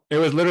It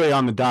was literally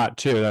on the dot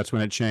too. That's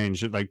when it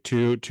changed. At like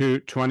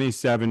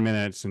 27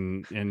 minutes,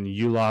 and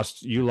you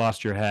lost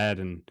your head,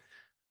 and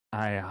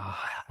I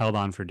held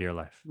on for dear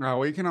life. Oh,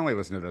 well, you can only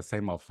listen to the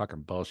same old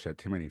fucking bullshit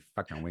too many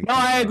fucking weeks No, in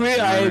a I row. agree. You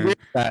know I what I agree mean? with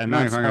that, and You're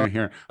not that's even how gonna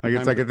hear. Like it's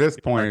sometimes like at this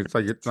point,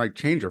 it's like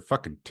change your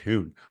fucking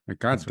tune. Like,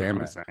 God that's what damn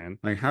I'm it! saying.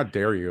 Like, how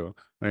dare you?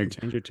 Like,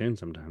 Change your tune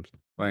sometimes.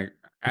 like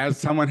as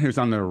someone who's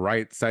on the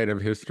right side of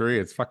history,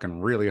 it's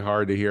fucking really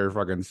hard to hear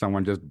fucking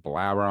someone just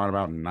blabber on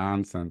about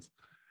nonsense.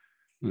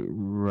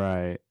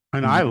 Right.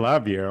 And I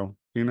love you.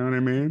 You know what I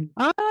mean?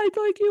 I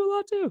like you a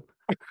lot too.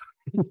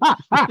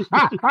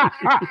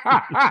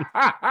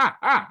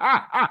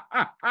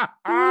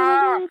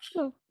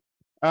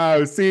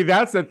 Oh, see,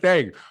 that's the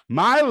thing.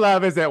 My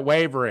love isn't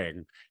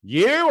wavering.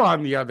 You,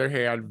 on the other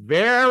hand,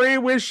 very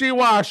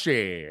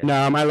wishy-washy.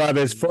 No, my love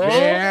is full,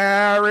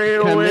 Very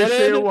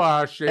committed,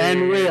 wishy-washy.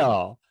 and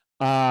real.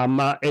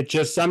 It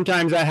just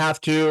sometimes I have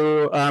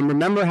to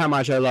remember how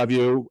much I love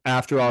you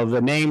after all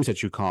the names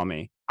that you call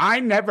me. I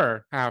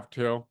never have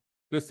to.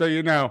 Just so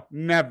you know,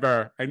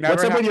 never. I never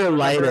What's up have with to your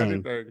remember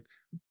lighting? anything.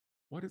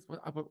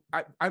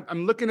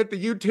 I'm looking at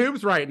the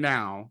YouTubes right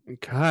now.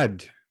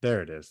 God,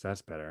 there it is.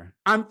 That's better.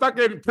 I'm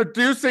fucking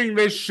producing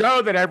this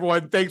show that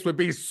everyone thinks would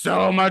be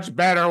so much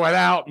better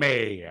without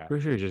me.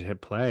 Pretty sure you just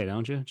hit play,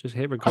 don't you? Just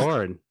hit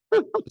record.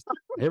 Just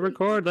hit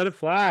record, let it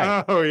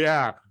fly. Oh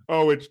yeah.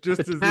 Oh, it's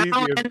just The as easy as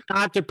talent,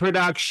 not the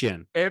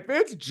production. if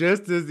it's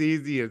just as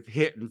easy as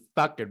hitting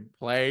fucking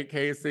play,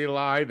 Casey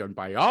Lie, then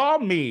by all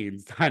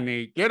means,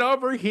 honey, get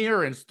over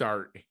here and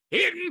start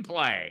hitting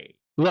play.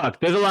 Look,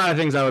 there's a lot of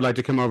things I would like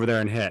to come over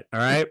there and hit. All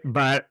right,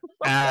 but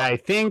I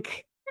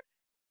think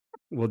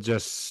we'll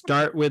just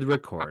start with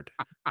record.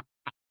 Darling,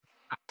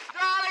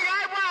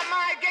 I want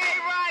my gay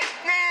rights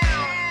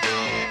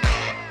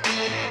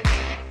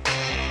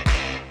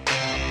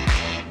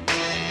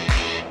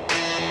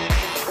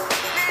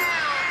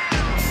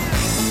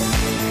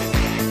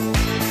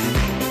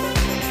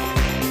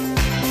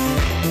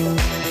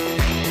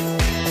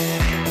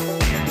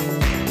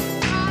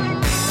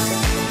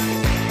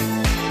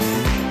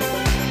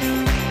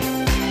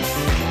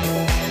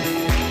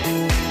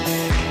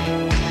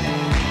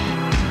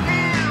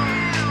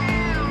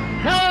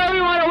Hello,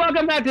 everyone, and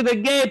welcome back to the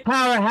Gay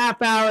Power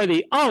Half Hour,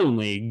 the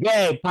only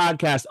gay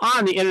podcast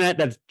on the internet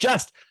that's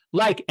just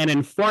like an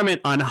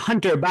informant on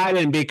Hunter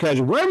Biden, because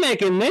we're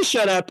making this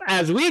shit up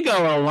as we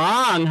go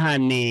along,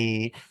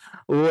 honey.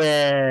 With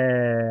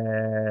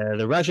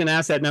the Russian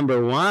asset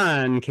number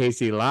one,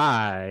 Casey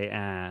Lai,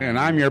 And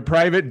I'm your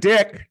private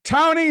dick,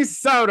 Tony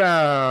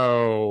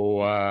Soto.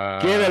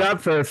 Give it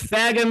up for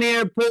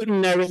Vladimir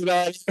Putin,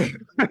 everybody.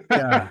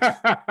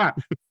 Yeah.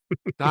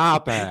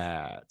 Stop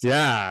it.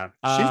 Yeah.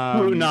 She's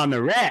Putin on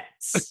the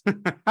Ritz.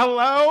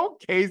 Hello,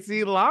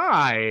 Casey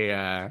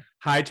Lai.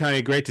 Hi,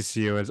 Tony. Great to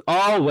see you as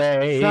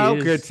always. So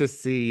good to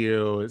see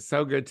you.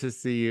 So good to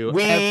see you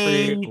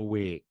every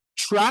week.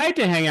 Tried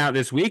to hang out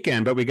this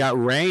weekend, but we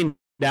got rained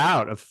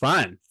out of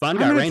fun. Fun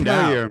got rained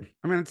out.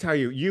 I'm going to tell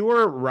you, you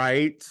were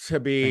right to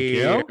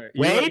be. Thank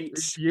you.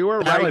 Wait, you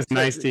were that right. was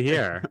nice to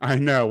hear. I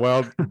know.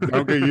 Well,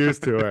 don't get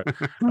used to it.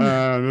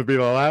 It'll be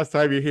the last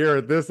time you hear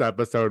it this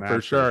episode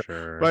for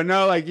sure. But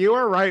no, like you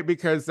were right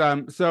because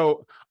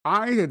so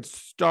I had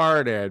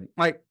started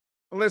like.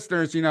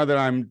 Listeners, you know that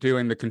I'm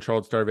doing the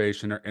controlled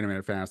starvation or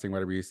intermittent fasting,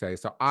 whatever you say.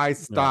 So I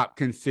stopped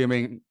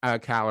consuming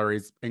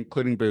calories,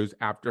 including booze,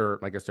 after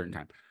like a certain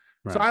time.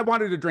 Right. So I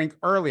wanted to drink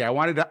early. I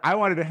wanted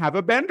to have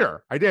a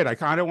bender. I did. I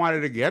kind of wanted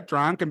to get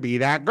drunk and be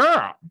that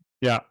girl.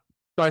 Yeah.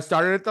 So I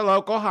started at the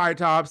local High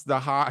Tops, the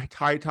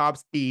High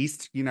Tops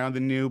East, you know, the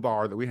new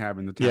bar that we have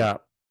in the town. Yeah.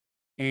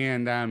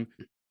 And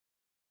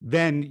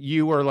then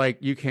you were like,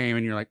 you came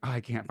and you're like, oh,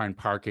 I can't find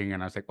parking.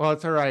 And I was like, well,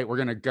 it's all right. We're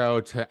going to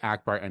go to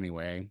Akbar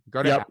anyway.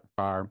 Go to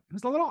Akbar. It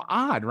was a little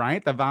odd,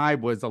 right? The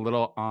vibe was a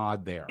little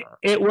odd there.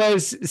 It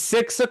was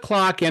 6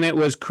 o'clock and it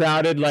was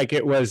crowded like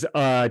it was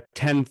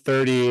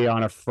 10:30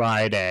 on a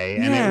Friday.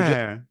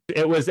 And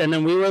it was, and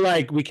then we were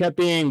like, we kept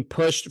being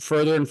pushed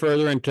further and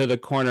further into the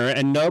corner,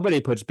 and nobody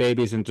puts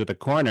babies into the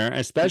corner,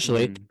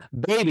 especially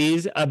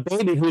a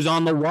baby who's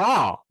on the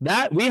wall.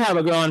 That we have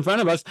a girl in front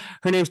of us.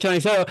 Her name's Tony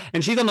Soto,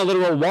 and she's on the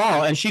literal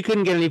wall, and she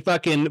couldn't get any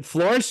fucking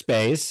floor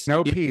space.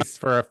 No peace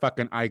for a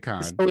fucking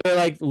icon. So we were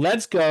like,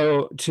 let's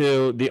go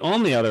to the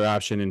only other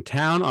option in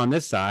town on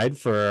this side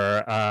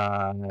for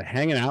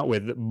hanging out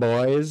with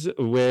boys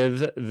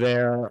with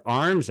their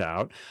arms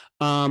out.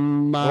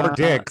 Or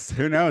dicks.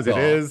 Who knows? It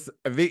is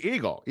the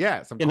Eagle.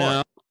 Yes, of course.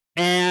 Know?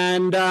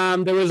 And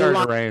there was a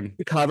lot to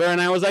cover, and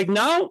I was like,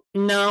 no.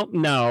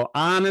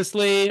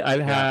 Honestly,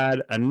 I've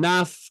had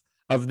enough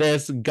of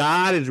this.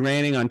 God is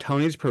raining on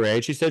Tony's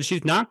parade. She said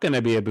she's not going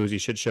to be a boozy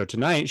shit show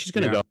tonight. She's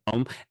going to go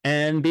home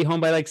and be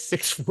home by like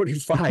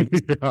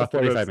 6:45.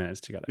 45 minutes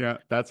together. Yeah,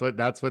 that's what.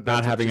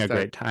 Not having a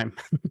great time.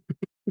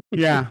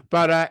 Yeah,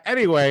 but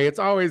anyway, it's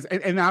always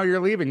and now you're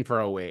leaving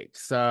for a week.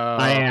 So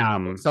I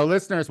am. So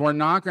listeners, we're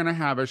not going to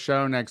have a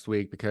show next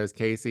week because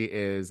Casey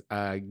is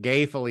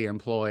gayfully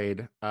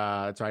employed.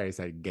 That's why I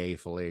said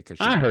gayfully, because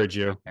I heard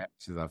you.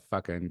 She's a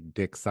fucking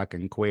dick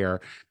sucking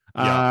queer.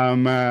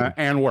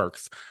 and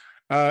works.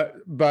 So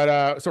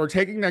we're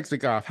taking next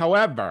week off.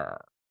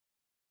 However,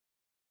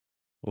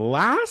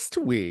 last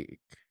week's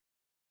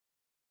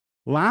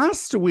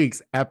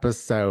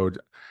episode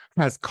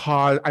has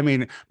caused, I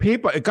mean,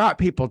 it got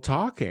people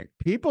talking.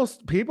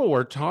 People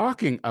were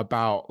talking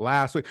about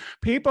last week.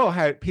 People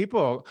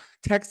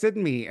texted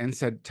me and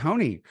said,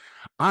 Tony,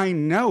 I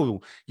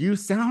know you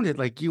sounded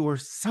like you were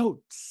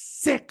so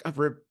sick of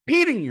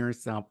repeating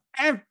yourself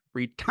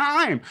every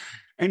time,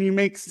 and you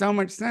make so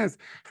much sense.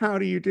 How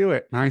do you do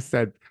it? And I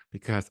said,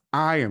 because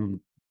I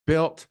am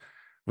built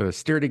with a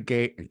sturdy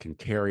gait and can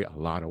carry a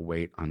lot of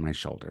weight on my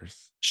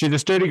shoulders. She's a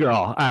sturdy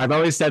girl. I've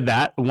always said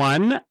that.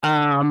 And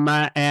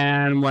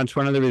that's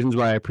one of the reasons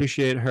why I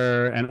appreciate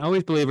her and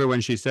always believe her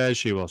when she says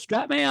she will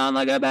strap me on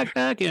like a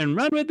backpack and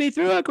run with me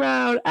through a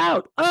crowd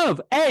out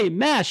of a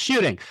mass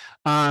shooting.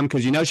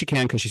 Because you know she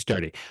can, because she's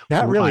sturdy.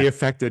 That really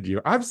affected you.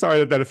 I'm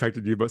sorry that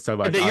affected you, but so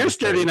much. That you're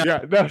sturdy enough.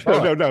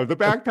 Yeah, no. The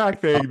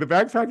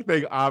backpack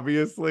thing,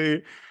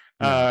 obviously.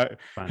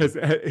 Has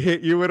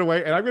hit you in a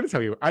way, and I'm going to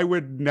tell you, I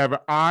would never.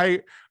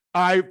 I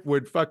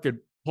would fucking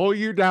pull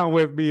you down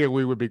with me, and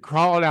we would be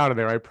crawling out of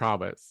there. I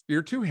promise.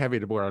 You're too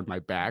heavy to wear on my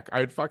back.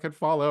 I'd fucking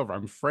fall over.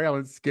 I'm frail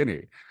and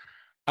skinny.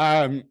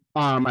 I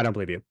don't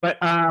believe you, but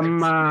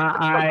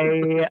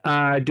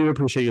I do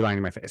appreciate you lying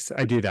to my face.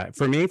 I do that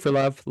for me, for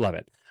love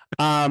it.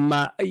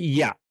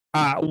 Yeah.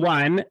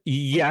 One,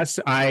 yes,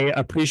 I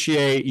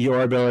appreciate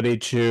your ability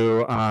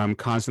to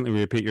constantly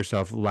repeat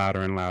yourself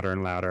louder and louder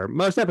and louder.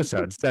 Most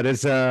episodes. That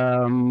is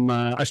a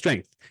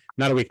strength,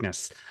 not a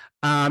weakness.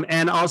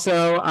 And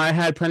also, I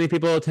had plenty of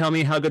people tell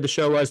me how good the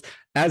show was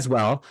as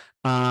well.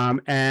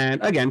 And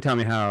again, tell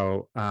me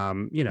how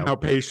how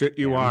patient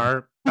you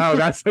are. Oh,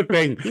 that's the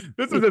thing.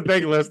 This is the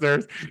thing,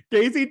 listeners.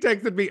 Casey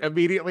texted me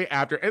immediately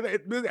after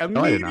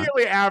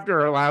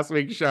our last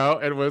week's show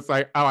and was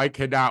like, "Oh, I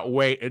cannot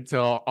wait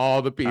until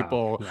all the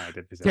people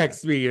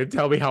text me and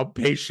tell me how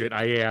patient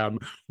I am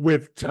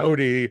with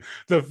Tony,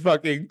 the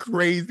fucking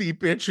crazy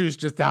bitch who's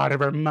just out of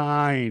her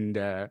mind."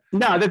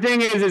 No, the thing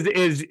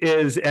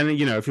is, and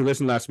you know, if you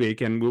listened last week,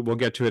 and we'll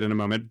get to it in a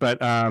moment, but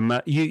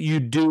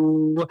you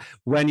do,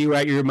 when you're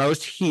at your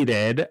most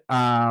heated,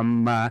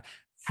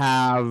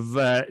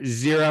 have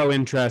zero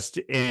interest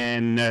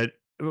in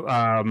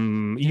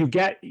you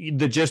get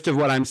the gist of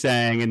what I'm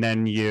saying, and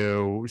then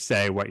you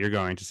say what you're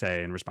going to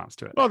say in response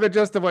to it. Well, the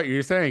gist of what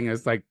you're saying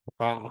is like,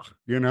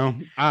 you know,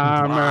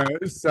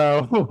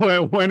 so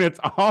when it's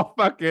all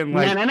fucking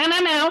like, no.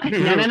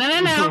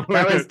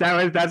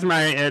 That's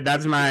my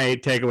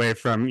takeaway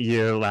from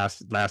you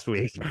last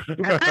week.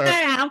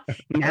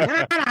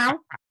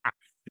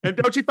 And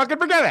don't you fucking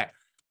forget it.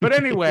 But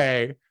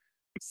anyway,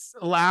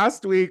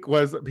 last week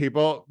was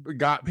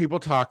got people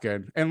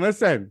talking. And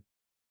listen,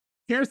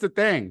 here's the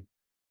thing.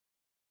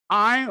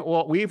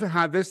 We've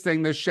had this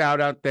shout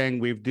out thing.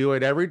 We do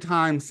it every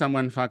time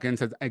someone fucking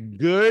says a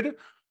good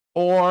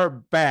or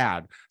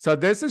bad. So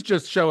this is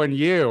just showing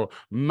you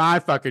my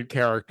fucking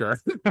character,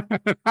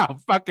 how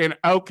fucking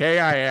okay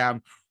I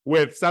am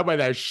with some of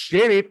the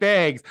shitty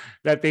things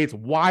that these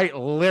white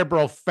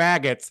liberal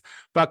faggots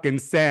fucking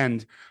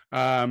send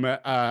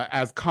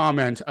as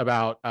comment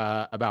about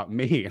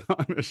me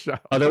on the show,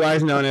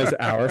 otherwise known as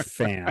our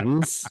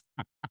fans.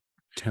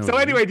 Tony. So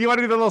anyway, do you want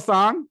to do the little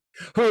song?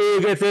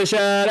 Who gets the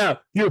shout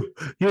out? You.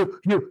 Who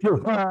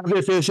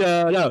gets the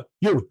shout out?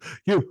 You.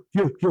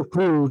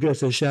 Who gets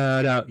the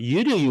shout out?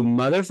 You do, you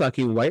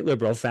motherfucking white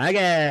liberal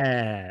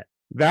faggot.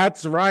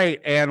 That's right.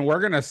 And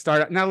we're going to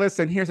start. Now,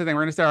 listen, here's the thing.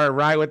 We're going to start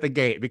right with the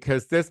gate,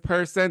 because this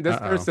person,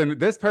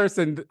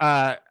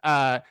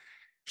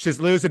 she's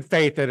losing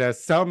faith in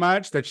us so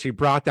much that she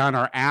brought down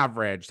our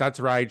average. That's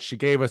right. She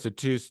gave us a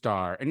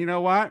 2-star. And you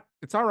know what?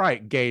 It's all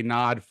right. Gay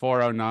nod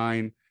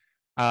 409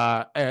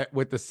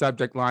 with the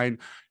subject line,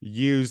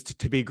 used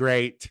to be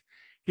great.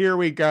 Here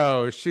we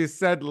go. She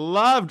said,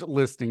 loved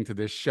listening to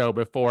this show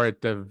before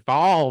it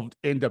devolved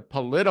into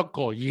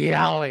political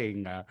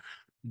yelling.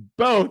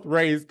 Both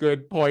raise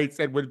good points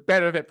and would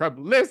benefit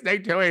from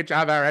listening to each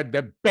other and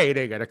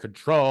debating in a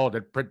controlled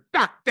and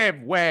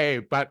productive way.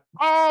 But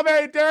all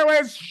they do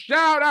is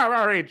shout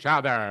over each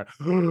other.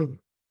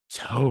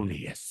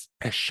 Tony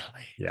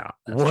especially. Yeah.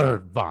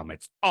 Word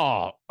vomits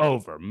all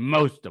over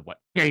most of what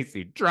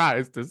Casey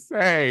tries to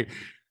say.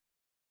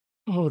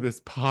 Oh,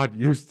 this pod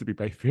used to be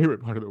my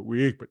favorite part of the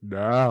week, but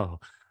now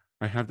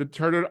I have to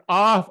turn it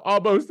off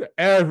almost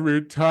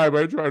every time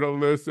I try to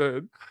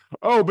listen.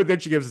 Oh, but then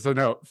she gives us a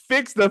note.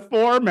 Fix the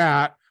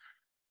format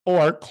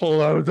or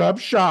close up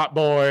shop,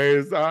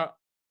 boys.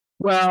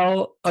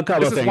 Well, a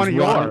couple of things. This is one of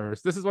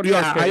yours. This is one of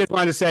yours. I just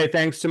wanted to say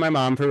thanks to my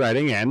mom for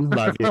writing in.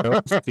 Love you.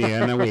 See you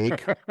in a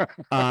week.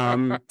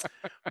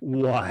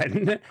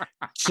 1,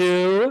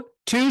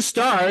 2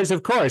 stars,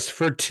 of course,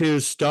 for 2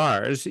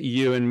 stars,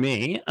 you and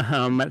me.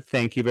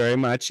 Thank you very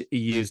much.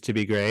 Used to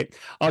be great.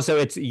 Also,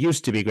 it's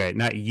used to be great,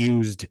 not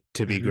used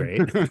to be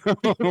great.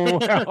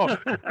 Well,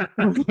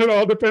 it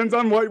all depends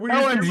on what we use.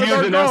 No one's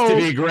using us to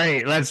be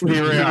great. Let's be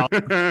real.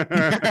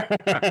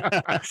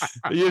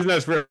 Using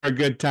us for a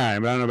good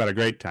time. I don't know about a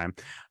great time.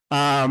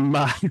 Um,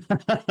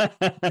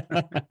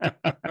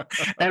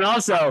 and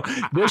also,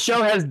 this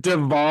show has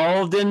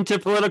devolved into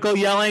political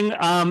yelling.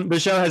 The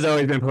show has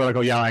always been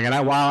political yelling,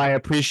 and while I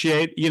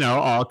appreciate,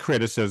 all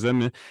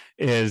criticism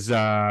is,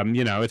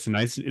 it's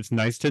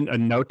nice to a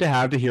note to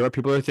have to hear what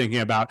people are thinking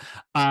about.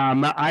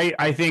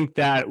 I think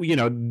that we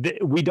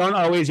don't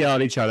always yell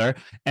at each other,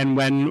 and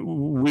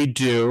when we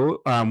do,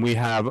 we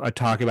have a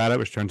talk about it,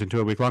 which turns into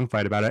a week-long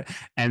fight about it,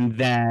 and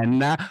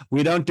then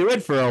we don't do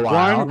it for a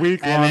while. 1 week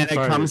and then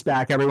fight. It comes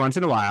back every once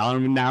in a while,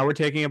 and now we're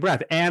taking a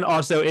breath. And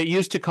also, it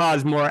used to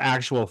cause more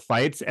actual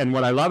fights. And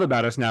what I love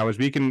about us now is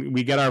we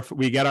get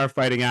our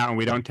fighting out, and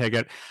we don't take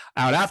it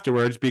out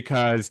afterwards,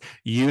 because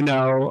you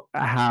know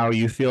how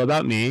you feel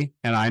about me,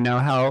 and I know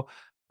how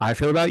I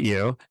feel about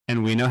you,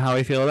 and we know how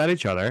we feel about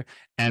each other,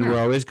 and we're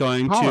always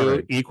going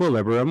to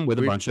equilibrium with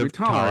a bunch of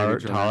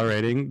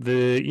tolerating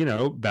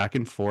the back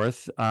and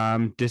forth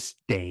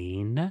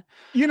disdain,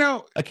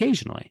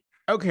 occasionally.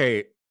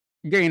 Okay,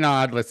 Gay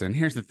Nod, listen,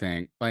 here's the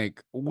thing.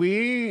 Like,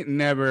 we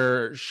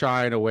never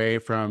shied away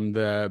from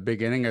the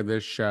beginning of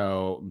this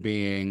show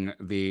being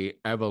the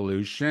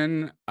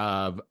evolution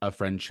of a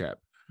friendship.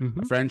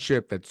 A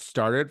friendship that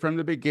started from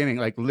the beginning,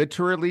 like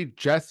literally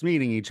just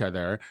meeting each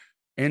other,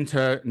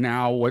 into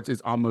now what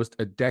is almost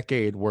a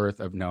decade worth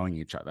of knowing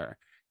each other.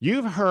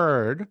 You've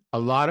heard a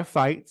lot of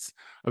fights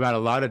about a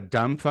lot of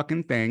dumb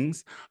fucking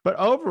things, but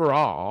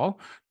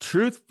overall,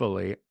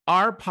 truthfully,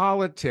 our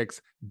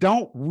politics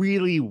don't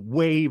really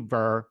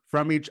waver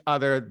from each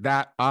other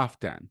that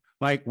often.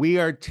 Like, we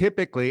are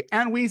typically,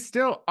 and we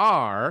still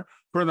are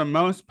for the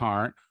most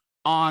part,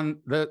 on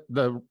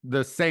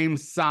the same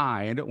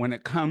side when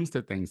it comes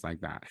to things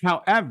like that.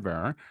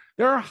 However,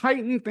 there are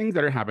heightened things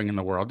that are happening in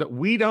the world that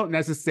we don't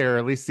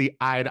necessarily see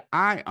eye to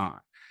eye on.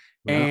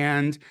 Yeah.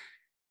 And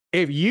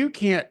if you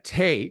can't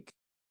take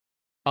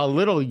a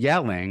little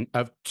yelling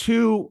of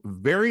two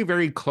very,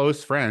 very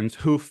close friends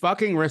who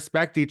fucking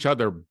respect each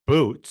other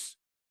boots,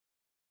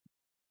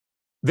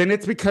 then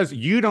it's because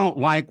you don't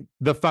like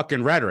the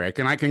fucking rhetoric.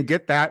 And I can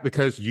get that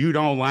because you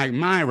don't like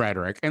my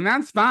rhetoric. And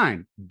that's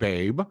fine,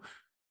 babe.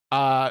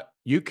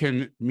 You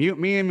can mute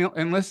me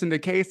and listen to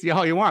Casey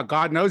all you want.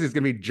 God knows he's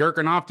going to be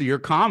jerking off to your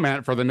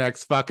comment for the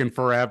next fucking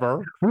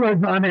forever.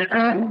 Word vomit.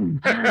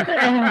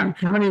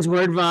 Honey's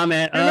word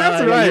vomit. And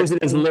that's right. Use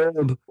it as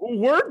lube.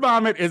 Word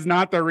vomit is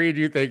not the read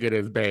you think it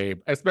is, babe,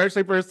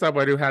 especially for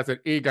someone who has an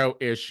ego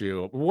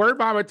issue. Word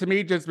vomit to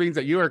me just means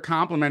that you are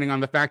complimenting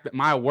on the fact that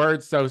my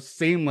words so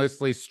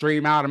seamlessly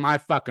stream out of my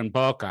fucking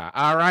boca.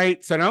 All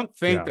right. So don't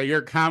think that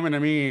you're coming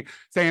to me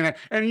saying that.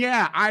 And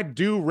yeah, I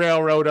do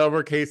railroad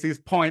over Casey's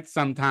points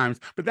sometimes,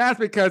 but that's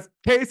because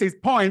Casey's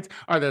points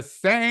are the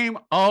same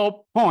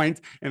old points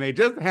and they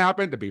just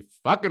happen to be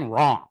fucking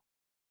wrong.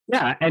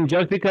 Yeah. And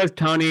just because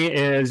Tony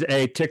is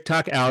a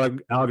TikTok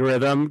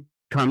algorithm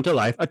come to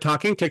life, a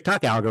talking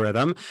TikTok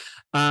algorithm,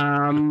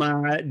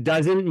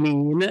 doesn't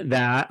mean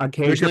that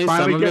occasionally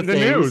some of the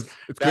things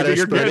that are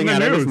spurting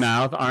out of his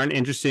mouth aren't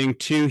interesting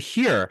to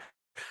hear.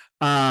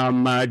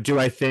 Do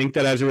I think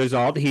that as a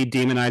result he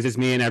demonizes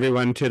me and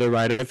everyone to the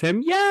right of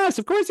him? Yes,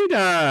 of course he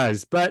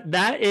does. But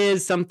that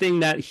is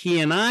something that he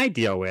and I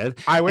deal with.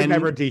 I would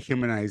never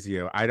dehumanize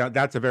you. I don't.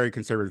 That's a very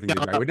conservative thing.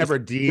 I would never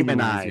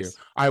demonize you.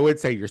 I would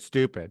say you're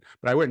stupid,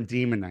 but I wouldn't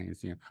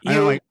demonize you.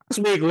 This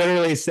week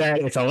literally said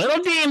it's a little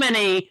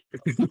demony.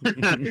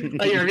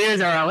 Your views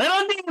are a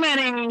little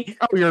demony.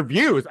 Oh, your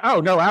views.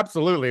 Oh no,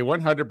 absolutely,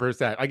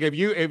 100%.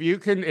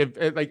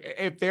 Like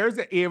if there's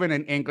even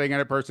an inkling in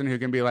a person who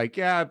can be like,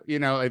 yeah,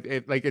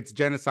 if like it's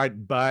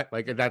genocide, but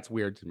like that's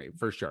weird to me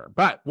for sure.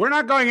 But we're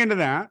not going into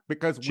that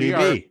because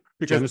I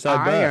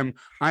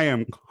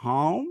am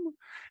calm.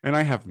 And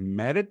I have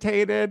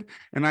meditated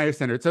and I have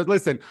centered. So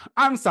listen,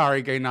 I'm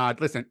sorry, Gay Nod.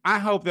 Listen, I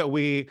hope that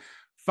we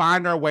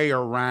find our way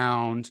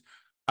around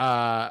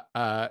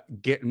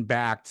getting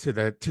back to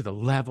the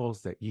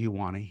levels that you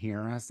want to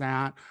hear us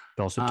at.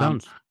 Dulcet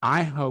tones.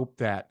 I hope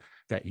that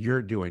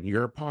you're doing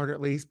your part,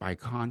 at least by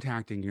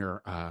contacting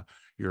your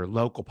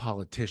local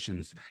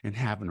politicians and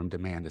having them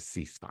demand a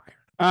ceasefire.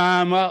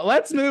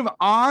 Let's move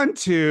on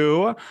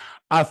to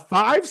a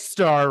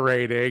 5-star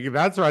rating.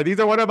 That's right. These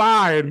are one of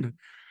mine.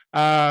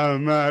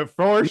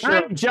 For sure.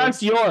 Not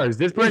just yours.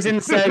 This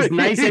person says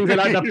nice things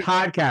about the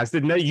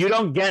podcast. You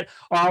don't get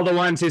all the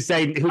ones who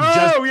say no,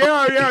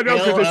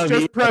 because it's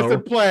just press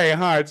and play,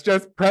 huh? It's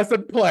just press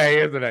and play,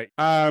 isn't it?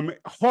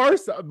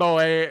 Horse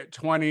Boy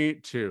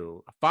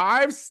 22,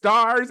 5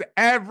 stars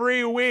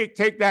every week.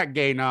 Take that,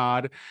 Gay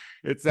Nod.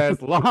 It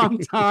says long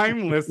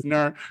time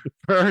listener,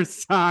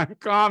 first time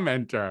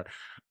commenter.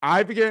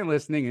 I began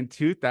listening in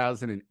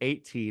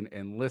 2018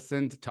 and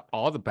listened to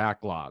all the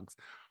backlogs.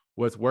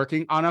 Was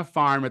working on a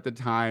farm at the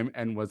time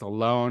and was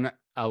alone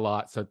a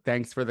lot, so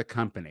thanks for the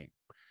company.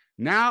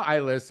 Now I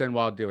listen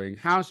while doing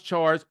house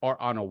chores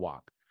or on a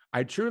walk.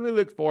 I truly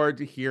look forward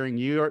to hearing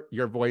your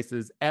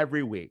voices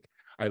every week.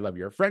 I love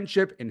your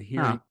friendship and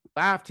hearing you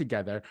laugh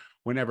together.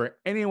 Whenever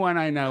anyone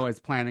I know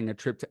is planning a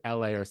trip to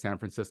LA or San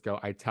Francisco,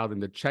 I tell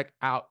them to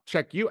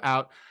check you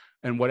out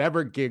and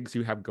whatever gigs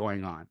you have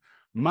going on.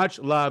 Much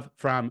love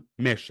from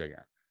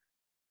Michigan.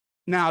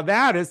 Now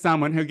that is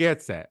someone who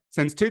gets it.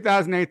 Since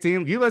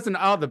 2018, you listen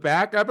to all the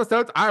back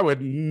episodes, I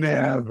would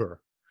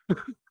never.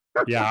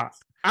 Yeah.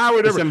 I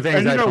would never. Some things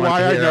and you know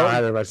why I know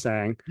either of us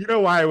saying. You know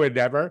why I would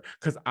never?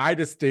 Because I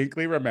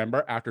distinctly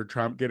remember after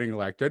Trump getting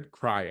elected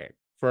crying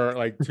for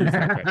like 2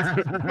 seconds.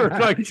 For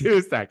like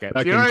 2 seconds.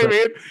 You know what I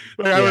mean?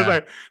 Like I was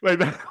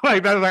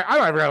like that was like, I'm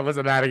never gonna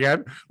listen to that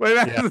again. Like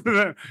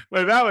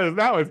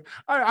that was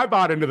I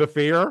bought into the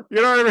fear.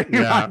 You know what I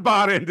mean? I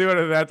bought into it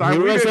at that time. He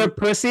was a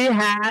pussy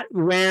hat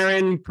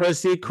wearing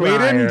pussy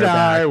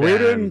crier. We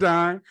didn't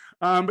die.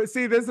 But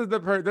see, this is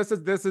this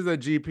is a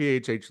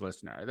GPHH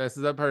listener. This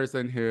is a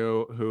person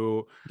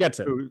who gets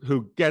it,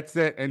 who gets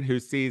it and who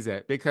sees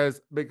it because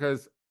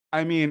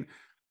I mean,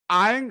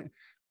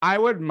 I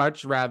would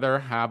much rather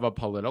have a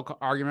political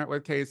argument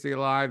with Casey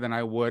live than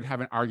I would have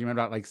an argument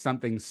about like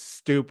something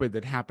stupid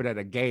that happened at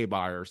a gay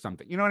bar or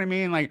something. You know what I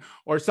mean? Like,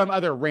 or some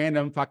other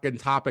random fucking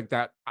topic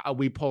that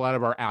we pull out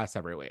of our ass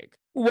every week.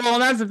 Well,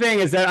 that's the thing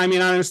is that, I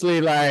mean,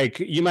 honestly, like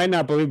you might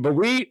not believe, but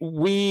we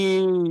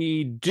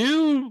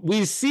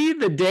see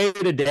the day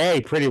to day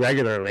pretty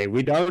regularly.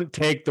 We don't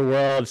take the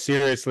world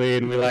seriously,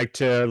 and we like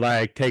to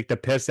like take the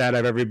piss out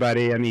of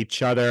everybody and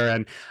each other.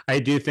 And I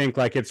do think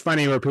like it's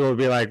funny where people will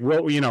be like,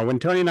 well, you know, when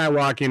Tony and I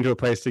walk into a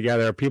place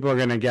together, people are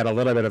going to get a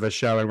little bit of a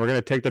show, and we're going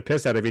to take the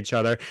piss out of each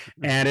other,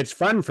 and it's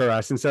fun for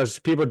us. And so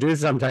people do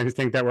sometimes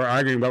think that we're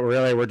arguing, but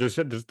really we're just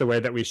the way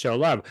that we show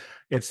love.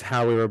 It's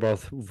how we were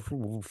both,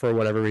 for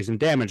whatever reason,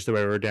 damaged the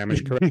way we were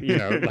damaged, you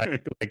know,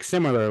 like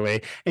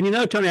similarly. And you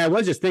know, Tony, I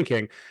was just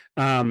thinking,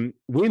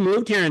 we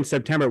moved here in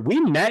September. We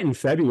met in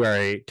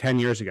February 10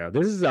 years ago.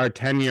 This is our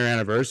 10-year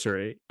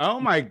anniversary. Oh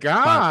my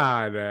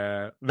God.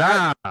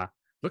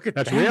 Look at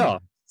that's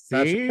real. See?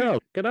 That's real.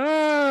 Look at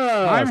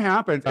us. Time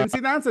happens. And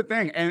see, that's the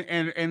thing.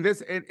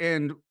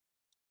 And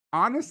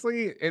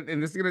honestly,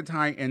 and this is going to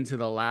tie into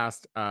the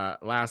last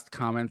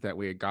comment that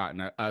we had gotten,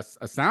 a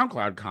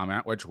SoundCloud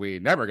comment, which we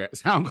never get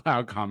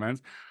SoundCloud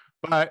comments,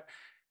 but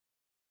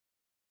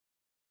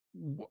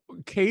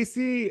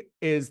Casey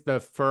is the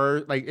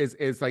first, like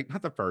is like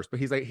not the first, but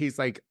he's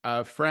like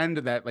a friend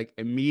that like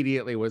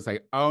immediately was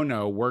like, oh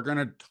no, we're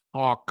gonna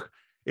talk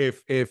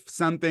if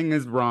something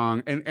is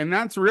wrong, and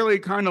that's really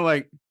kind of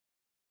like,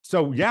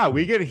 so yeah,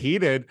 we get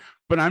heated,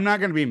 but I'm not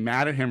going to be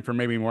mad at him for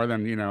maybe more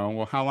than, you know,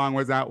 well, how long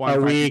was that one?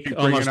 A week,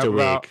 almost a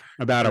week,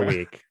 about a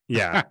week.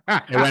 Yeah.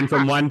 It went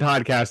from one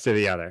podcast to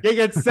the other. You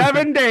get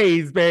 7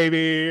 days,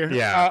 baby.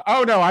 Yeah.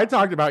 Oh no, I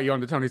talked about you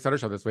on the Tony Sutter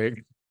Show this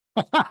week.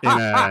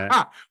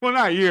 Well,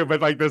 not you, but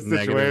like this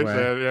situation.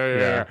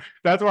 Yeah.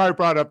 That's why I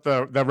brought up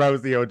the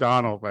Rosie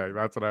O'Donnell thing.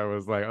 That's what I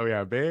was like, oh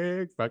yeah,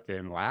 big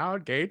fucking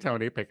loud gay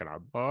Tony picking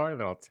on boy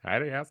little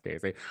tiny ass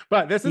Casey.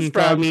 But this is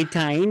from me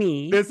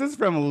tiny. This is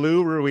from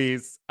Lou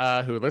Ruiz,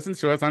 who listens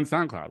to us on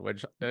SoundCloud,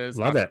 which is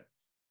love it.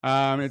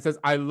 It says,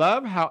 I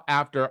love how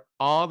after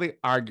all the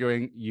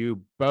arguing,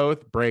 you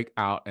both break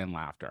out in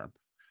laughter.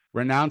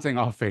 Renouncing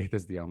all faith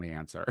is the only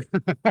answer.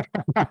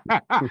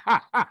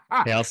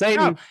 Hail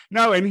Satan.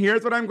 No, and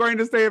here's what I'm going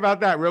to say about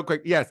that real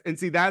quick. Yes, and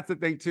see, that's the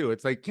thing too.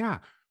 It's like, yeah,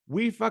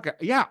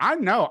 I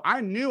know.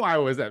 I knew I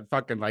was at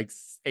fucking like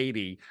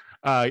 80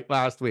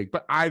 last week,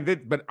 but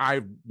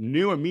I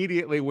knew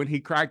immediately when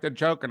he cracked a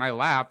joke and I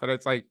laughed that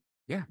it's like,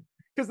 yeah.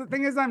 Because the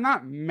thing is, I'm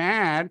not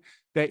mad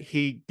that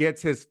he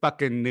gets his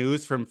fucking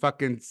news from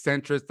fucking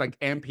centrist like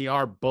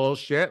NPR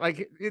bullshit.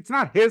 Like, it's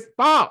not his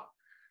fault.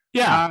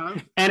 Yeah.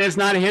 And it's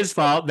not his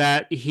fault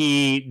that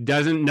he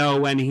doesn't know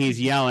when he's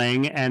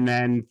yelling and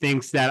then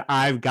thinks that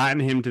I've gotten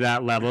him to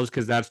that levels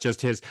because that's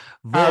just his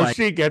voice. Oh,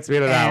 she gets me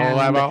to that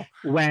level.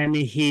 When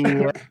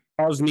he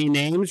calls me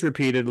names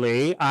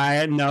repeatedly,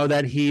 I know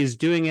that he's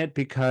doing it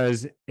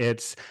because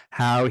it's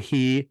how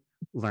he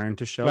learned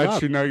to show up.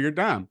 Let you know you're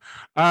dumb.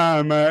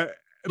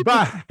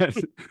 But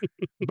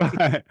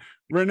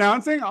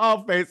renouncing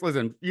all faith,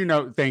 listen, you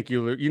know, thank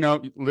you, Lou. You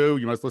know, Lou,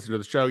 you must listen to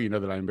the show. You know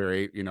that I'm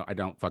very, you know, I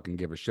don't fucking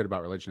give a shit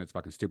about religion. It's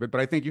fucking stupid. But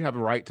I think you have a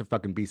right to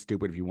fucking be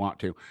stupid if you want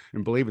to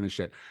and believe in the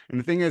shit. And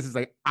the thing is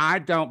like, I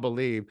don't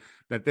believe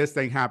that this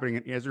thing happening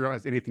in Israel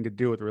has anything to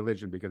do with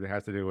religion because it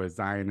has to do with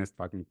Zionist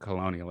fucking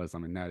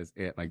colonialism. And that is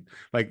it. Like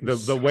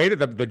the way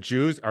that the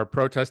Jews are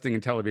protesting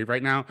in Tel Aviv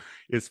right now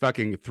is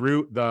fucking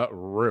through the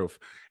roof.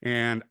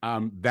 And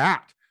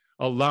that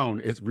alone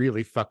is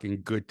really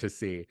fucking good to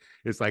see.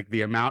 It's like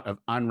the amount of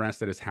unrest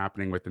that is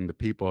happening within the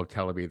people of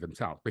Tel Aviv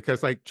themselves.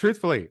 Because, like,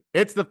 truthfully,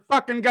 it's the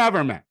fucking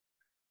government.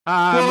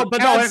 And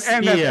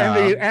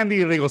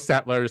the illegal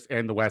settlers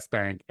in the West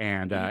Bank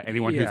and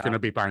anyone who's going to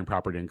be buying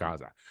property in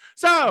Gaza.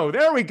 So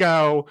there we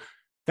go.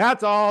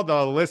 That's all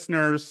the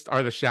listeners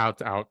are the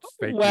shout outs.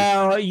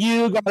 Well,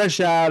 you got a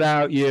shout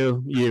out.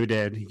 You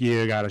did.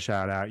 You got a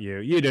shout out.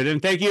 You did. And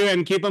thank you.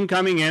 And keep them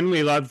coming in.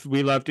 We love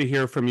to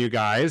hear from you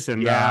guys.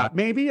 And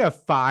maybe a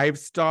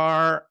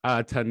 5-star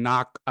to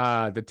knock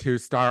the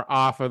 2-star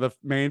off of the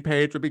main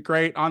page would be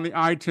great on the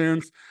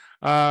iTunes.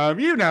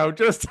 You know,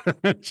 just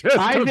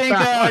I think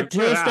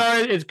 2-star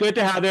is good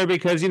to have there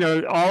because, you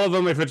know, all of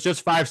them, if it's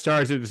just 5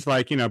 stars, it's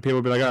like, you know, people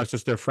will be like, oh, it's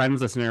just their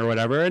friends listening or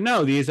whatever. And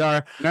no, these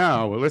are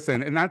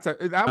listen, and that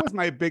was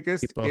my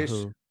biggest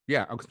issue.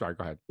 Yeah. Oh, sorry.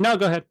 Go ahead. No,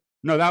 go ahead.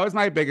 No, that was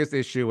my biggest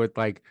issue with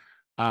like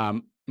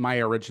my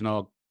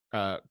original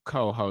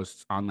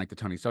co-hosts on like the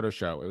Tony Soto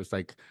show. It was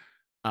like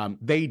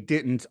they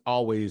didn't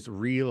always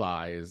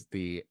realize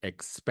the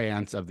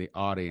expanse of the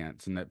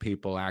audience and that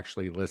people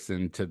actually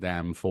listened to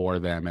them for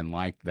them and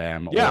liked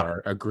them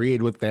or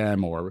agreed with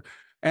them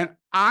and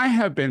I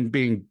have been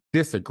being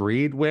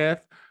disagreed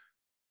with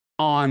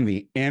on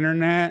the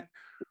internet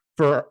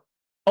for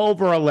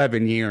over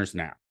 11 years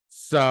now.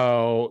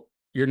 So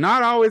you're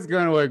not always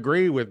going to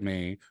agree with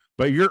me,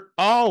 but you're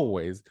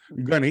always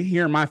going to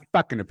hear my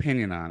fucking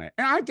opinion on it.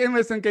 And I can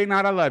listen, Gay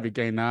Nod. I love you,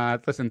 Gay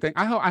Nod. Listen,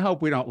 I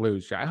hope we don't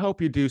lose you. I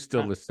hope you do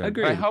still listen.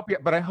 Agreed.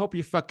 But I hope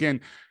you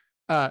fucking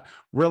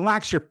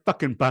relax your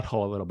fucking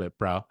butthole a little bit,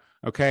 bro.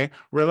 Okay?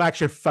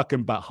 Relax your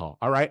fucking butthole.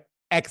 All right?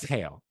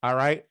 Exhale. All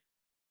right?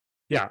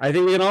 Yeah, I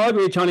think we can all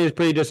agree Tony is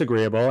pretty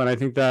disagreeable, and I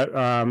think that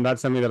that's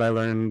something that I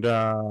learned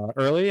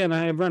early, and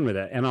I run with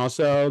it. And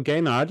also, Gay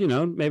Nod,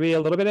 maybe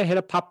a little bit of hit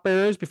of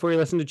poppers before you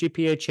listen to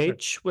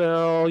GPHH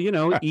will,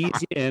 ease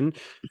you in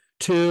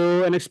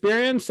to an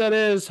experience that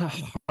is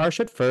harsh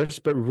at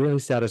first, but really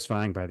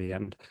satisfying by the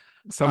end.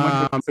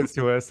 Someone who listens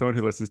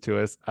to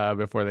us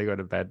before they go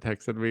to bed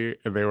texted me,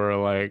 and they were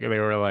like,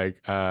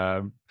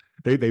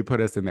 they put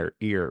us in their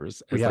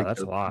ears. It's like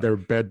that's a lot. Their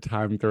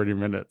bedtime 30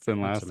 minutes.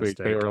 And last week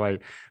they were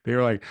like,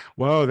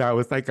 whoa, that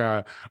was like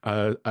an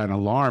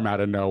alarm out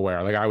of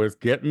nowhere. Like I was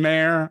getting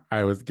there.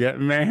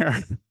 27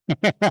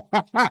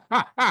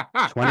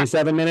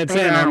 minutes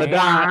in on the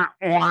dot.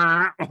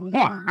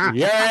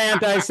 You're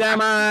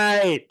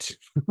anti-Semite.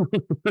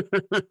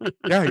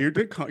 Yeah, you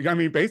did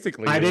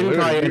basically. I didn't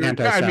call you an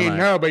anti-Semite. I mean,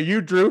 no, but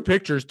you drew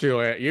pictures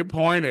to it. You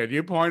pointed to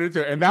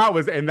it. And that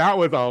was a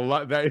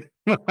lot that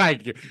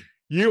like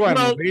you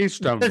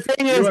unleashed them. The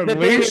thing is, on me. You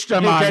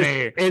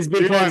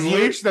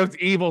unleashed those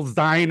evil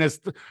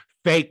Zionist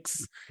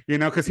fakes.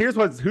 Because here's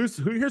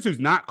who's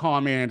not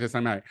calling me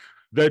anti-Semite.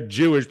 The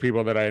Jewish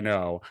people that I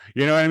know.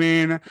 You know what I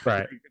mean?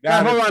 Right.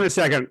 Hold on a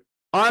second.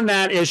 On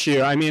that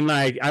issue, I mean,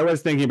 like, I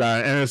was thinking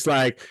about it, and it's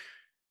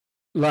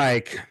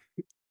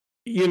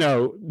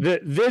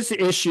this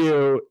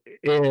issue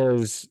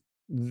is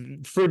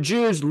for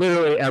Jews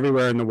literally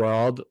everywhere in the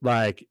world.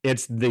 Like,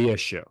 it's the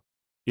issue.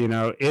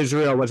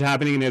 Israel, what's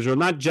happening in Israel,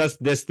 not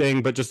just this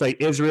thing, but just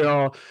like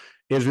Israel's,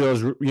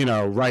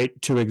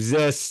 right to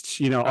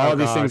exist, all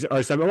these things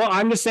are something. Well,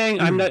 I'm just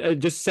saying, I'm not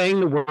just saying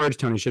the words,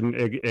 Tony, shouldn't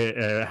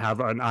have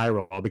an eye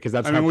roll because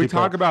that's we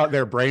talk about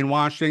their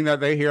brainwashing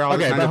that they hear all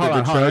the time.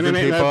 But hold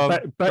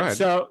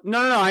on.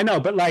 I know,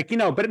 but like,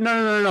 no.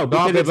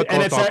 Because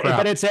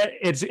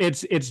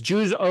it's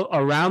Jews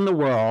around the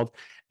world,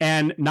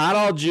 and not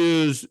all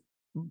Jews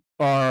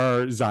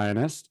are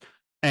Zionist.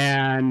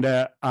 And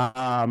not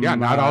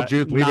all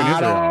Jews believe in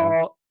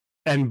Israel.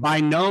 And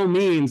by no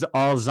means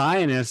all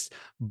Zionists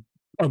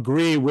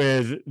agree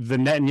with the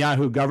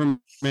Netanyahu government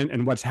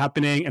and what's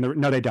happening. And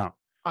no, they don't.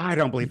 I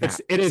don't believe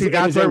that.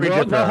 That's where we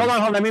differ. No, hold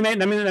on. Let me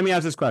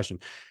ask this question.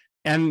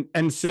 And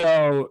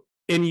so,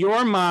 in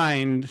your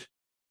mind,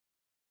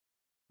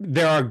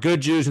 there are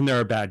good Jews and there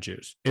are bad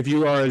Jews. If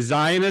you are a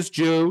Zionist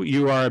Jew,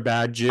 you are a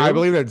bad Jew. I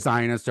believe that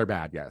Zionists are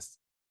bad. Yes.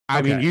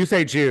 I mean, you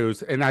say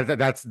Jews, and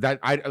that's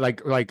I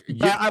like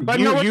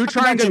you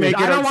trying to make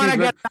it. I'm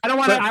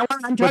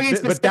talking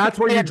specifically. But that's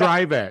where you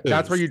drive it.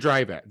 That's where you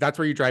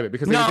drive it.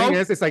 Because the thing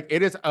is, it's like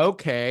it is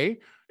okay.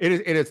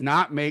 It is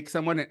not make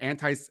someone an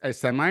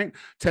anti-Semite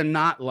to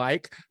not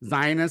like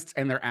Zionists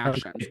and their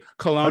actions,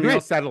 colonial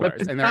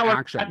settlers and their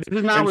actions. This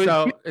is not my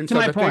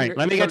point.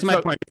 Let me get to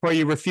my point before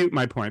you refute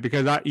my point,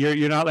 because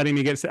you're not letting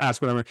me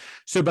ask whatever.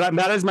 So, but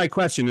that is my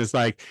question. Is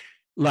like,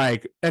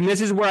 and this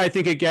is where I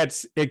think it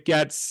gets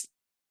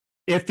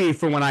iffy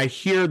for when I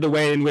hear the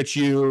way in which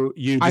you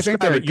I think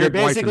there are good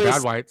whites and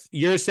bad whites.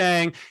 You're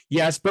saying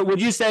yes, but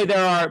would you say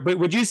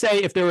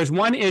if there was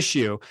one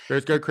issue,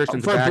 there's good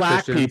Christians for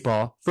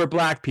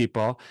black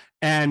people,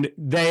 and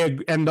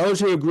those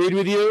who agreed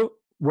with you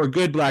were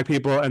good black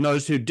people, and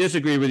those who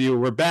disagreed with you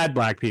were bad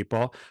black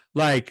people,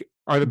 like,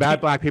 are the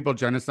bad black people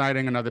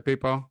genociding another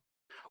people?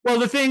 Well,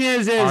 the thing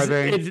is that's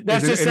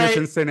to say,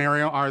 in this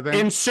scenario, are they?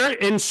 In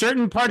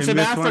certain parts of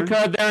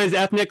Africa, there is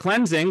ethnic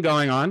cleansing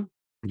going on.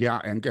 Yeah,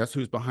 and guess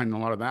who's behind a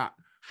lot of that?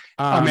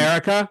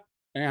 America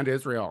and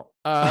Israel.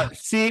 And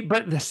for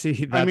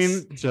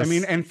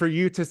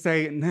you to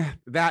say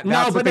that.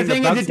 No, but the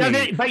thing is, it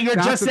doesn't. But you're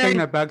just saying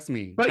that bugs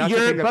me. But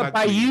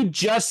you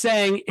just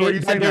saying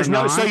there's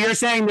no. So you're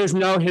saying there's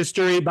no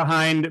history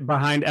behind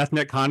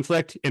ethnic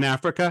conflict in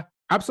Africa.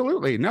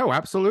 Absolutely. No,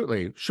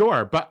 absolutely.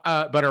 Sure. But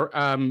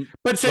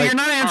so you're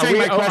not answering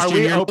my question. Are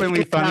we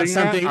openly funding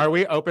something? Are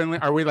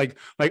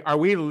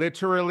we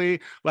literally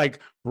like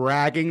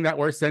bragging that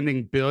we're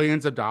sending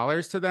billions of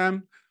dollars to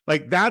them?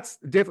 Like, that's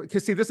different.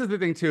 Because see, this is the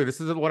thing too. This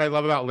is what I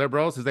love about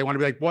liberals, is they want to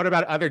be like, what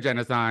about other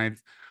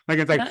genocides? Like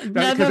it's like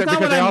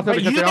because they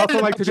also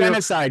like to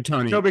genocide,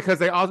 Tony. No, because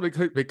they also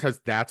because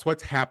that's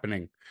what's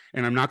happening.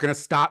 And I'm not going to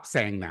stop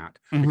saying that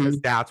because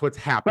that's what's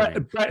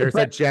happening. There's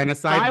a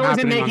genocide. I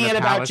wasn't making it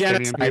about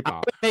genocide. I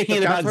was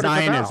making it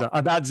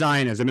about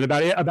Zionism, and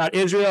about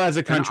Israel as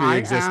a country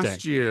existing. I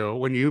asked you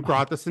when you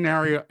brought the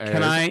scenario.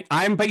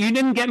 But you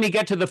didn't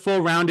get to the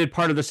full rounded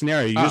part of the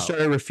scenario. You just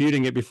started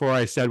refuting it before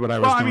I said what I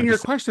was. Well, I mean, your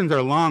questions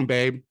are long,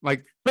 babe.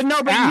 Like, but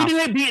you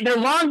didn't. They're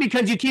long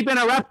because you keep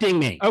interrupting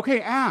me.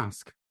 Okay,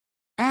 ask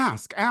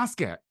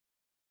it.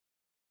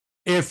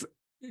 If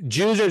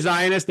Jews are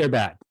Zionists, they're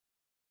bad.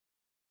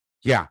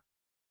 Yeah.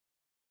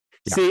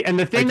 See, and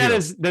the thing that I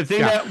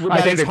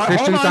think that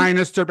Christian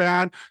Zionists are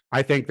bad.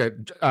 I think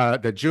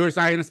that the Jewish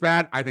Zionists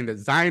bad. I think that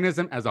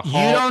Zionism as a whole.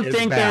 You don't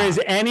think there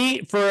is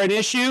any for an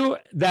issue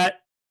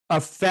that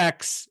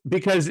affects,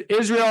 because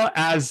Israel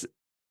as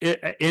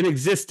in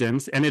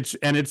existence and its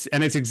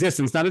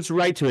existence, not its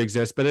right to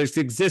exist, but its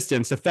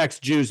existence affects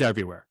Jews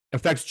everywhere.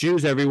 Affects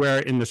Jews everywhere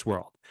in this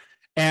world,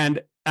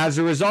 and as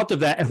a result of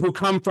that, who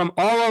come from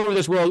all over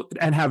this world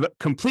and have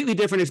completely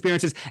different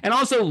experiences, and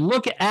also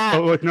look at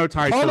with no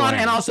ties. Hold on,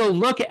 and also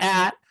look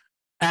at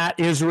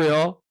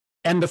Israel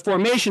and the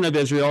formation of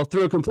Israel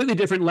through a completely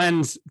different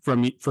lens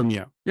from you.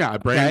 Yeah, a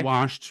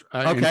brainwashed.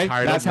 Okay,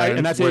 that's how,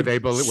 and that's where they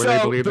believe.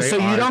 So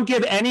you don't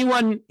give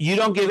anyone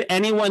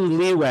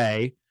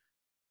leeway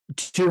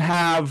to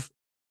have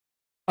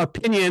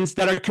opinions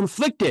that are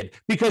conflicted,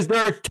 because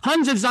there are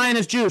tons of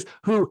Zionist Jews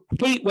who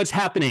hate what's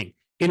happening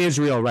in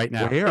Israel right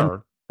now.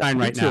 Where?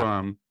 Right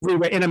now,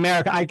 in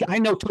America, I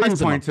know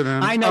tons of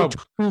them. I know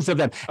tons of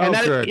them. And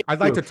good. I'd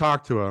like to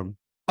talk to them.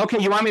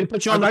 Okay, you want me to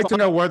put you on? I'd like to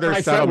know where their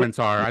settlements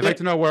are. I'd like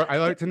to know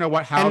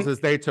what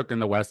houses they took in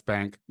the West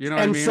Bank. You know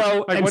what I mean?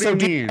 What do you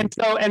mean? And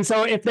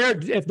so if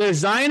they're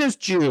Zionist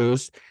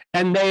Jews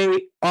and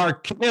they are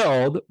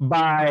killed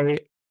by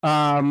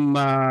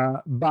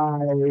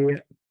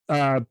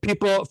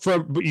people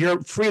for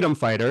your freedom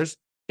fighters,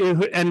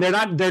 and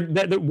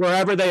they're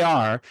wherever they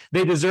are,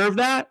 they deserve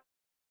that.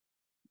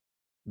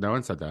 No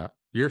one said that.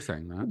 You're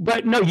saying that.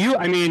 But no,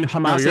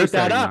 Hamas ate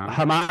that up.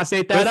 Hamas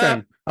ate that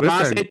up.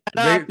 Hamas ate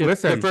that up.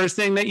 Listen, the first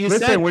thing that you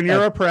said. When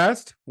you're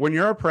oppressed, and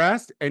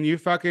you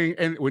fucking,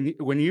 and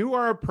when you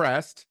are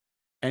oppressed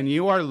and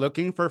you are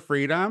looking for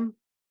freedom,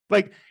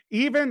 like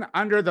even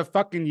under the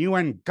fucking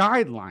UN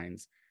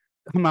guidelines,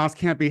 Hamas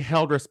can't be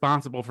held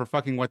responsible for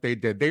fucking what they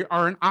did. They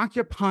are an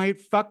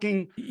occupied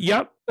fucking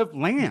of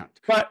land.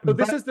 But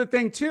this is the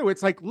thing too.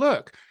 It's like,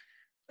 look,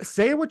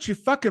 say what you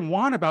fucking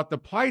want about the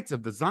plights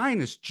of the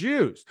Zionist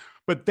Jews,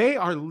 but they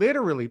are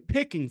literally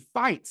picking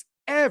fights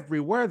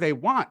everywhere they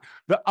want.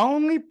 The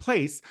only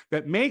place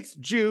that makes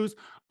Jews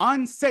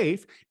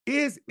unsafe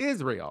is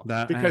Israel,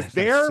 because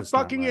their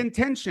fucking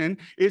intention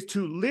is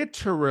to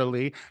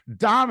literally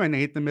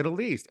dominate the Middle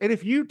East. And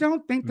if you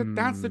don't think that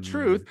that's the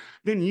truth,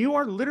 then you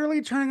are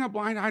literally turning a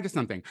blind eye to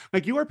something.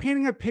 Like, you are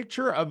painting a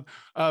picture of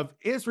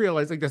Israel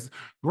as like this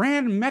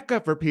grand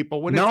Mecca for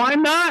people. When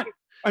I'm not.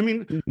 I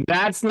mean,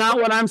 that's not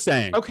what I'm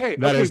saying. Okay.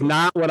 That is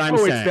not what I'm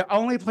saying. It's the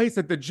only place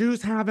that the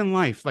Jews have in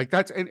life. Like,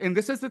 that's, and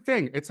this is the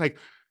thing. It's like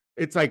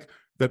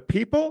the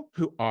people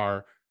who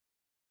are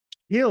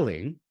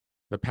killing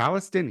the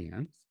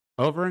Palestinians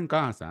over in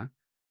Gaza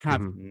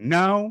have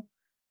no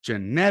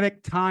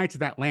genetic tie to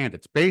that land.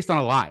 It's based on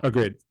a lie.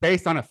 Agreed. It's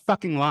based on a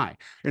fucking lie.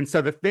 And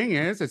so the thing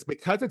is, it's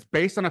because it's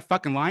based on a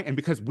fucking lie, and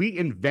because we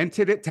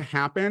invented it to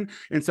happen.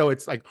 And so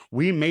it's like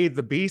we made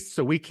the beast,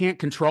 so we can't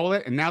control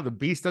it. And now the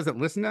beast doesn't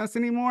listen to us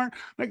anymore.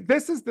 Like,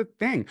 this is the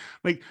thing.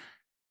 Like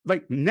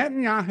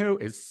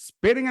Netanyahu is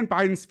spitting in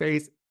Biden's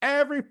face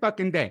every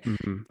fucking day.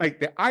 Like,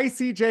 the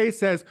ICJ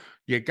says,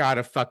 you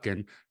gotta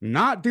fucking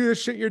not do the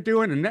shit you're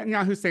doing. And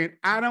Netanyahu's saying,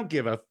 I don't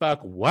give a fuck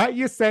what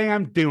you say,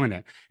 I'm doing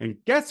it. And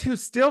guess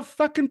who's still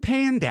fucking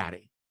paying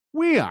daddy?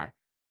 We are.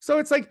 So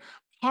it's like,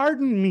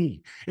 pardon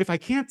me if I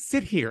can't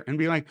sit here and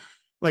be like,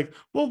 well,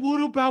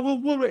 what about,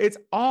 it's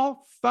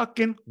all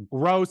fucking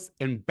gross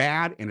and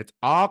bad. And it's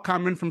all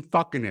coming from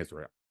fucking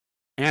Israel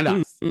and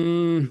us.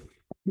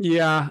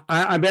 Yeah.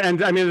 That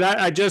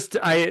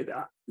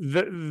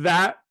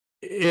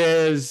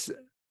is,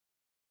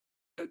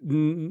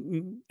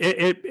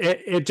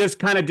 it just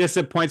kind of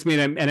disappoints me,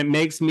 and it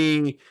makes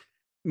me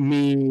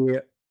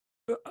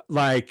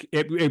like,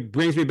 it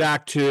brings me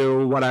back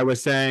to what I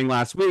was saying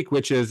last week,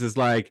 which is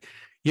like,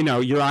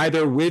 you're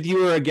either with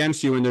you or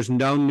against you, and there's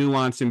no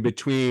nuance in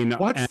between.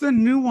 What's the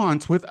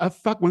nuance with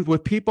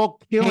with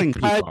people killing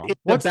people?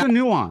 What's the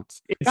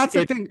nuance? That's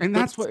the thing, and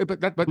that's what.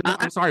 But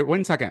I'm sorry.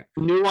 1 second.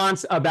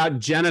 Nuance about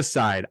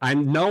genocide.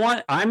 I'm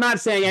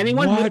not saying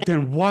anyone.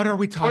 Then what are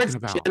we talking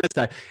about?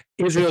 Genocide.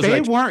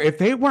 If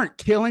they weren't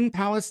killing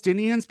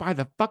Palestinians by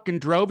the fucking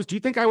droves, do you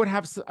think I would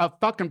have a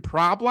fucking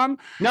problem?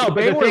 No,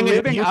 but the thing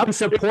is, you can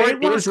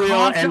support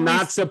Israel and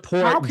not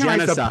support genocide.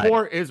 How can I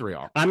support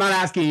Israel? I'm not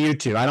asking you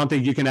to. I don't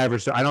think you can ever.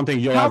 I don't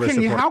think you'll ever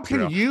support Israel. How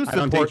can you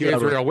support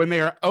Israel when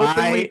they are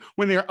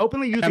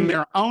openly using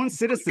their own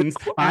citizens?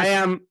 I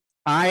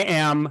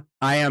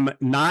am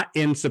not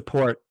in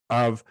support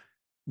of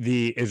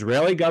the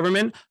Israeli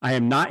government. I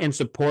am not in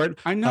support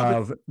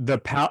of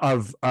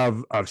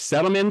of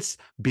settlements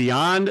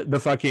beyond the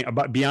fucking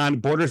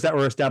beyond borders that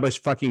were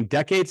established fucking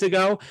decades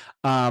ago.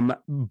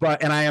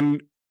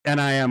 And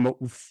I am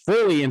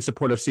fully in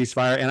support of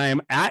ceasefire, and I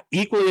am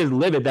equally as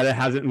livid that it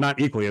hasn't,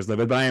 not equally as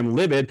livid, but I am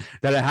livid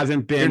that it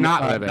hasn't been. You're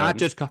not livid. Not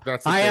just.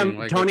 I am,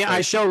 like, Tony.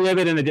 I show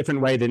livid in a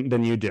different way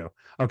than you do.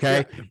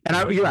 Okay, yeah. And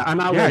I'm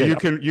not. Yeah,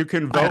 livid. you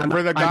can vote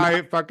for the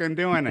guy fucking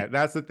doing it.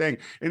 That's the thing.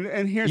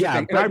 And here's the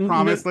thing. And I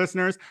promise,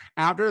 listeners,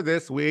 after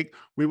this week,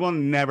 we will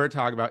never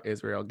talk about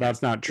Israel again.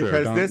 That's not true.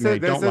 Because this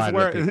is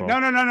where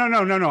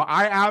no.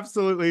 I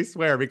absolutely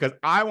swear, because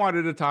I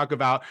wanted to talk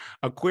about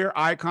a queer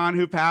icon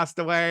who passed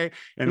away.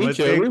 And Me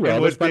too.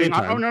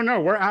 Oh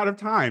no, we're out of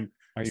time.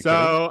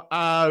 So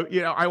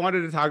I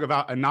wanted to talk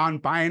about a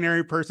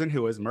non-binary person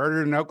who was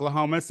murdered in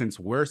Oklahoma, since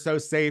we're so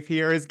safe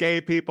here as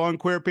gay people and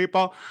queer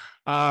people.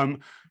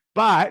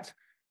 But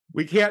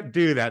we can't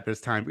do that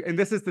this time. And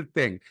this is the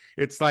thing.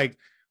 It's like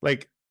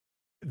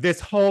this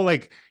whole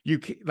you're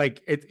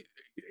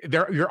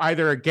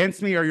either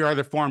against me or you're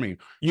either for me.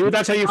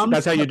 That's how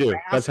you do.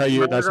 That's how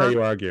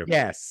you argue.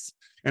 Yes.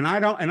 And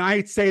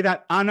I say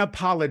that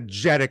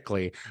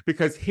unapologetically,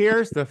 because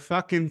here's the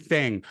fucking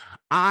thing.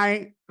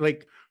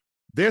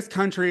 This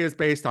country is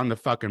based on the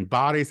fucking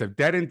bodies of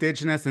dead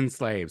indigenous and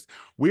slaves.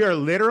 We are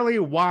literally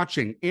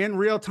watching in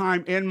real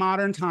time, in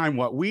modern time,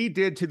 what we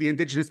did to the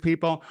indigenous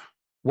people.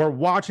 We're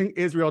watching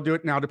Israel do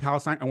it now to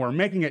Palestine, and we're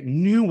making it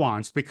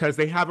nuanced because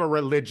they have a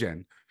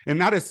religion. And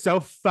that is so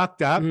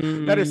fucked up.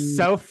 That is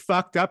so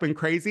fucked up and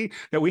crazy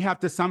that we have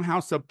to somehow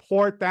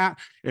support that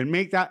and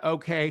make that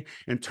okay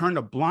and turn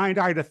a blind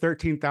eye to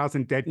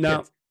 13,000 dead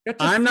kids.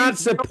 I'm not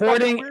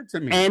supporting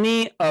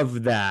any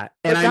of that.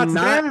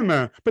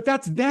 And But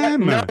that's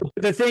them. No,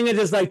 the thing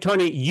is like,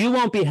 Tony, you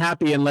won't be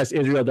happy unless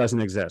Israel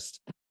doesn't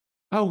exist.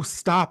 Oh,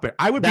 stop it.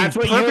 I would be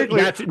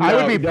perfectly happy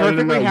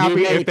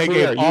if they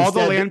gave all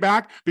the land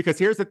back, because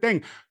here's the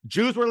thing.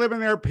 Jews were living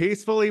there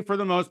peacefully for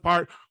the most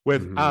part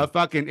with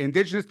fucking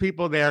indigenous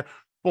people there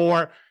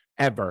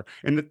forever.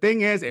 And the thing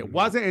is, it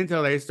wasn't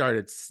until they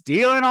started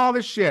stealing all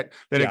the shit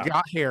that it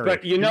got hairy.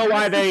 But you know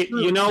why they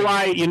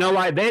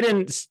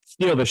didn't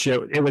steal the shit?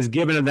 It was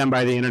given to them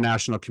by the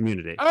international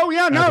community. Oh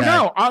yeah, no,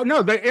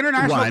 the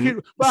international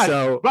community.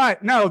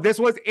 But no, this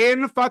was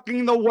in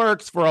fucking the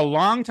works for a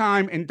long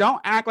time, and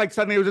don't act like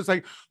suddenly it was just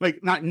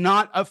like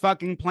not a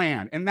fucking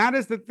plan. And that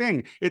is the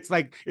thing. It's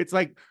like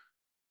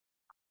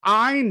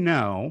I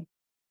know.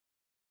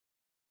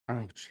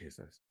 Oh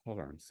Jesus, hold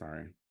on,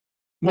 sorry.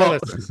 Well,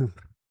 listen.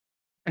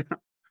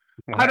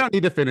 I don't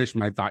need to finish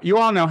my thought. You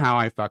all know how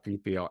I fucking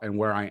feel and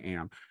where I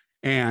am.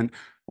 And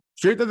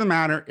truth of the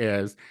matter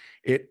is,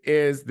 it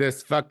is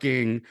this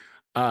fucking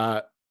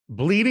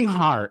bleeding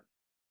heart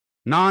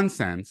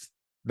nonsense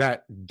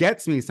that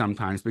gets me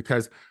sometimes,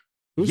 because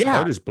whose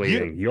heart is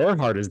bleeding? Your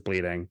heart is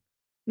bleeding.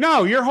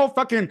 No, you're all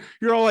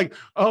like,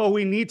 oh,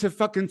 we need to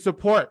fucking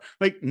support.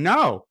 Like,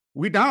 no,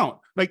 we don't.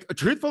 Like,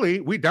 truthfully,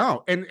 we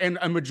don't. And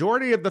a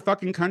majority of the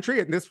fucking country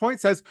at this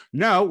point says,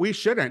 no, we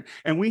shouldn't.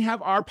 And we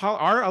have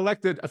our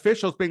elected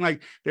officials being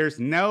like, there's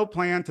no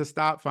plan to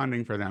stop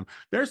funding for them.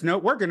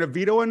 We're going to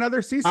veto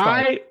another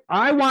ceasefire.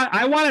 I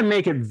want to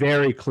make it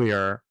very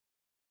clear,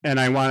 and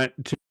I want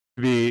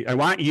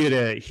you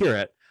to hear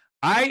it.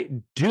 I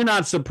do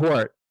not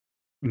support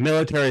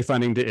military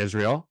funding to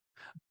Israel.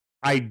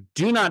 I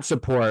do not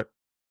support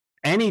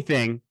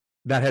anything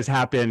that has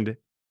happened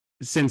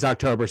since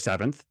October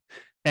 7th.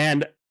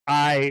 And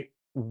I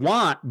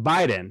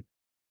desperately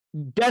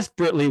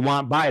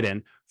want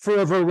Biden, for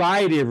a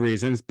variety of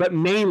reasons, but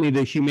mainly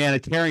the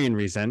humanitarian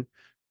reason,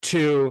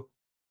 to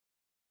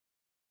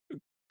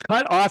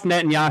cut off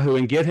Netanyahu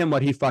and give him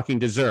what he fucking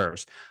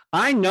deserves.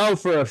 I know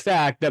for a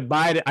fact that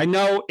Biden, I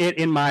know it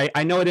in my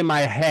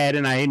head,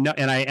 and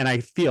I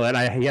feel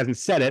it. He hasn't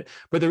said it,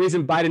 but the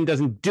reason Biden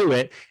doesn't do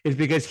it is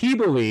because he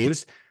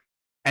believes,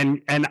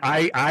 and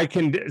I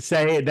can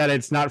say that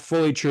it's not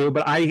fully true,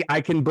 but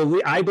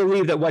I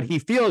believe that what he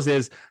feels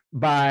is,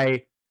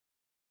 by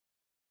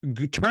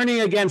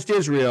turning against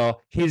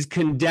Israel, he's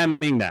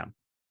condemning them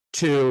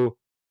to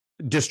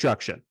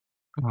destruction.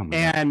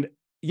 And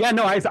yeah,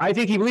 no, I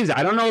think he believes it.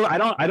 I don't know.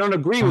 I don't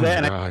agree with it,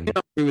 and I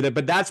don't agree with it.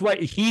 But that's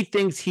what he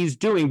thinks he's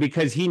doing,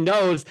 because he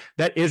knows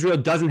that Israel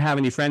doesn't have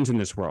any friends in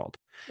this world,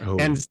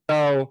 and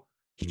so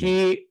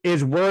he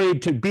is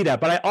worried to be that.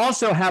 But I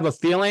also have a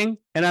feeling,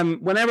 and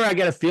whenever I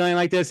get a feeling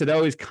like this, it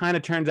always kind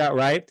of turns out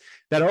right,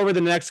 that over the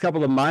next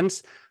couple of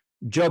months,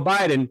 Joe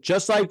Biden,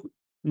 just like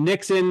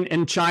Nixon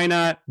in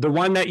China, the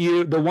one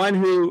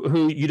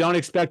who you don't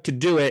expect to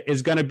do it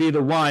is going to be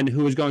the one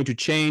who is going to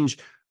change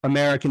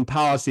American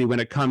policy when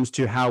it comes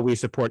to how we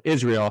support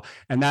Israel,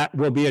 and that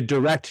will be a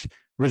direct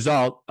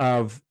result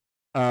of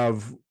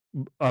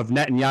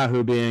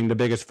Netanyahu being the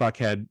biggest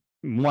fuckhead,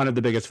 one of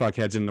the biggest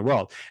fuckheads in the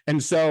world.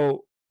 And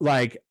so,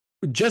 like,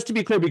 just to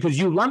be clear, because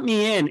you lump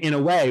me in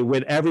a way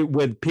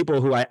with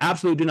people who I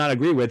absolutely do not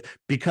agree with,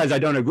 because I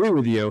don't agree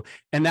with you,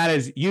 and that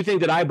is, you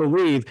think that I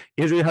believe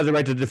Israel has a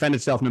right to defend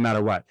itself no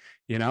matter what,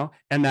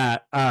 and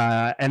that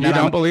you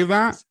don't believe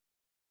that.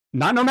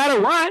 Not no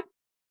matter what.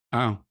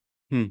 Oh.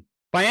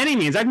 By any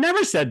means. I've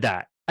never said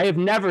that. I have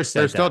never said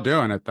They're that. still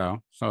doing it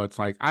though. So it's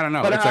like, I don't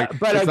know. But, It's like,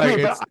 but it's I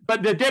agree.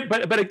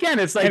 like, but again,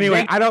 it's like,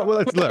 anyway, I don't,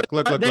 let's look.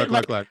 Look.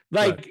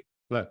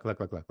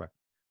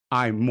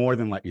 I more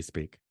than let you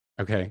speak.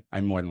 Okay.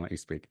 I more than let you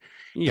speak.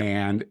 Yeah.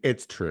 And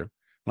it's true.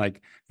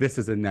 Like, this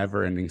is a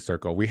never ending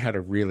circle. We had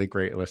a really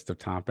great list of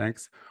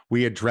topics.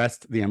 We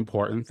addressed the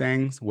important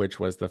things, which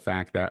was the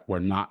fact that we're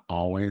not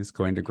always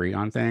going to agree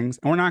on things,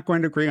 and we're not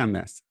going to agree on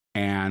this.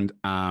 And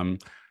I'm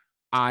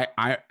not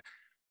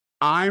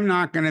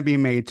going to be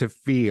made to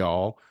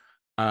feel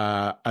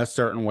a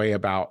certain way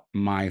about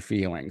my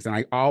feelings, and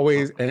I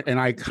always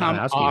and I come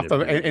off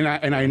of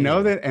and I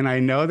know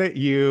that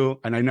you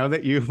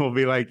will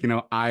be like,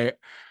 I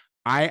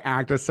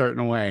act a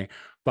certain way.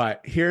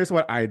 But here's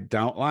what I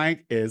don't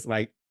like is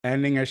like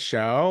ending a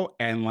show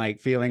and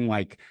like feeling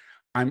like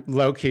I'm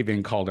low-key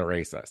being called a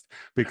racist,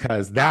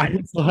 because that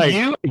is like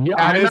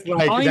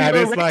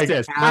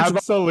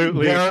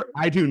absolutely.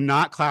 I do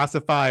not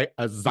classify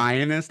a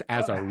Zionist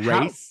as a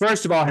race.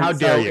 First of all, how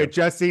dare you? It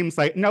just seems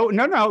like no,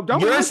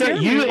 don't. You're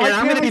saying you, and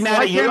I'm going to be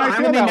mad at you.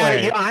 I'm going to be mad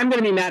at you. I'm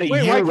going to be mad at you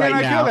right now. Why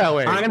can't I feel that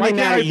way? I'm going to be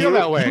mad at you.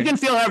 You can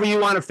feel however you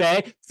want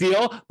to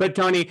feel, but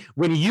Tony,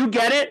 when you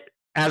get it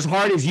as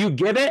hard as you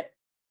give it,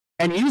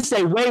 and you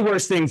say way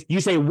worse things,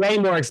 you say way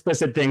more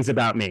explicit things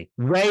about me.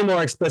 Way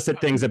more explicit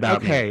things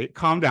about me. Okay,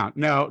 calm down.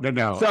 No.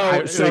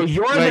 So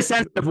you're the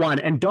sensitive one,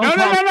 and don't. No.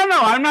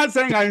 I'm not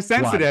saying I'm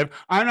sensitive.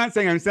 I'm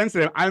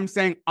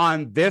saying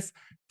on this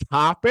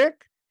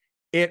topic,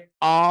 it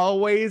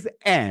always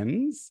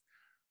ends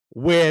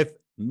with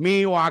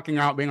me walking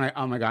out being like,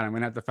 oh my God, I'm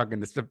gonna have to fucking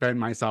defend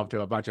myself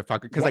to a bunch of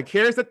fucking, because like,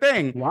 here's the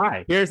thing.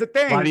 Why? Here's the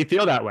thing. Why do you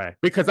feel that way?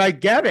 Because I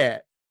get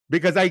it.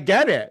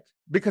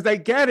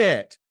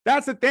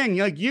 That's the thing.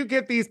 Like, you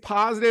get these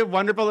positive,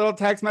 wonderful little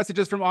text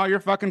messages from all your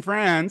fucking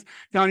friends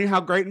telling you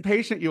how great and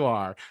patient you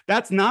are.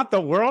 That's not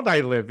the world I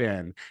live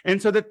in.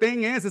 And so the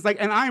thing is like,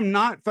 and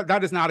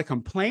that is not a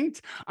complaint.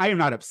 I am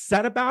not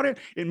upset about it.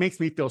 It makes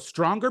me feel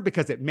stronger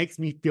because it makes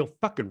me feel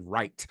fucking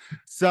right.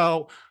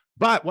 So,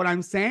 but what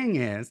I'm saying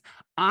is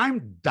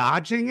I'm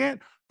dodging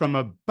it from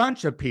a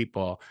bunch of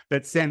people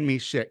that send me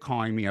shit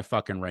calling me a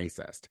fucking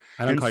racist.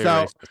 I don't call you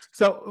racist.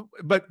 So,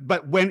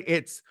 but when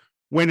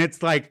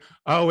it's like,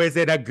 oh, is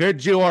it a good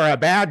Jew or a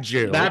bad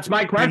Jew? That's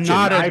my question.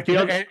 Not a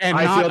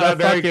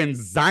fucking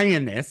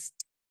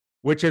Zionist,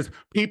 which is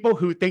people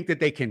who think that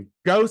they can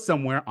go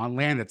somewhere on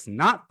land that's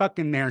not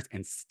fucking theirs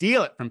and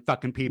steal it from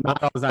fucking people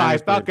by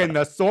fucking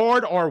the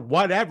sword or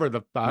whatever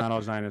the fuck. Not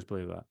all Zionists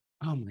believe that.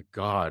 Oh my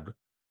God,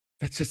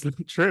 that's just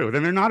not true.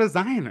 Then they're not a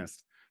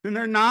Zionist. Then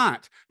they're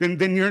not. Then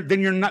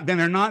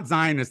they're not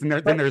Zionists.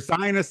 Then they're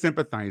Zionist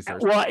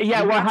sympathizers. Well,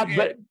 yeah.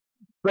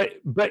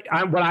 But what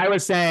I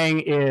was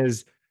saying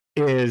is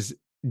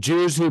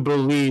Jews who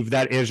believe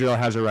that Israel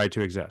has a right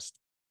to exist.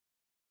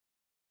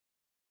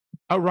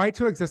 A right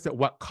to exist at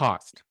what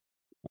cost?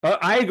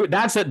 I agree.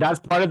 That's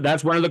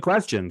one of the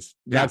questions.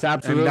 Yeah, that's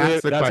absolutely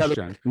that's the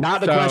question.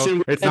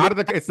 Question. It's not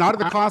at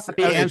the cost.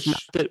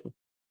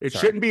 It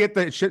shouldn't be at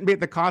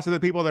the cost of the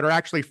people that are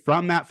actually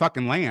from that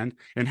fucking land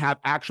and have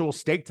actual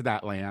stake to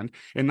that land,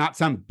 and not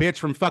some bitch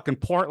from fucking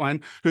Portland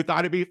who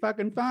thought it'd be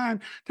fucking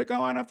fun to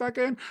go on a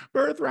fucking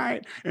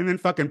birthright and then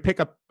fucking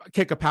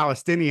kick a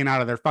Palestinian out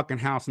of their fucking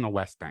house in the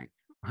West Bank.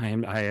 I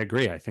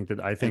agree. I think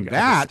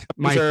that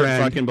my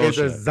friend, is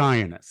a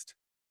Zionist.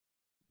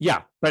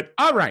 Yeah, but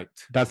all right,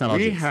 that's not.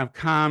 We have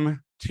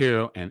come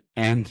to an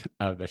end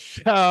of the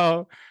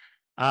show.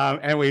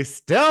 And we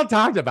still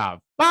talked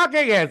about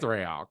fucking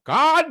Israel.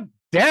 God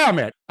damn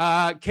it.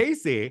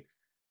 Casey,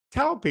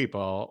 tell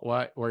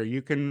people where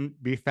you can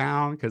be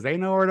found, because they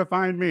know where to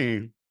find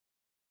me.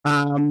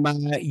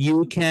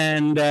 You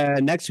can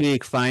next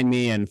week find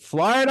me in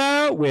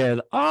Florida with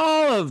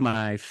all of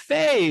my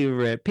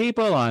favorite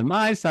people on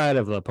my side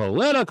of the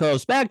political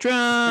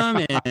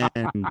spectrum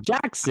in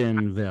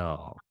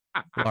Jacksonville,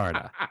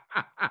 Florida.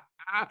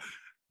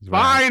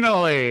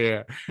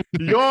 Finally,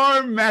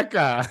 your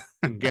Mecca.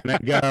 I'm gonna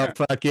go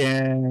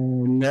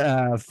fucking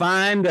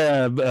find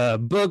a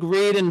book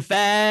reading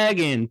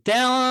fag and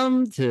tell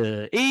him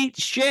to eat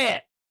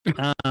shit.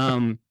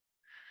 And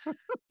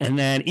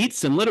then eat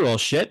some literal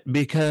shit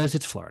because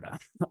it's Florida.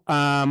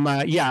 Not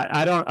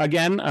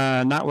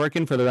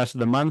working for the rest of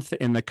the month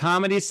in the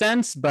comedy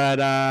sense, but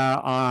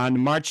on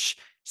March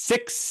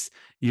 6th,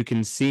 you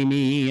can see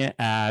me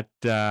at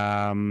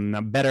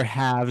Better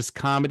Halves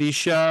comedy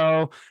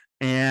show.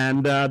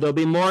 And there'll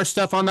be more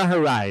stuff on the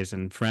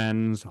horizon,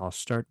 friends. I'll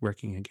start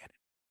working again.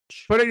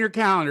 Put it in your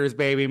calendars,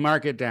 baby.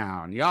 Mark it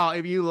down. Y'all,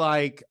 if you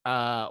like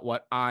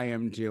what I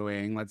am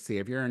doing, let's see.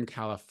 If you're in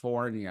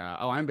California,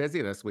 I'm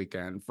busy this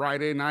weekend.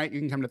 Friday night, you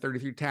can come to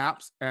 33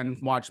 Taps and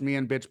watch me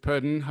and Bitch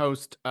Puddin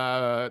host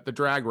the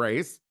drag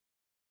race.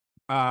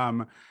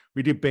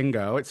 We do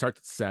bingo. It starts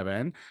at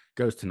 7,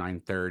 goes to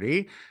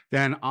 9:30.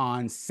 Then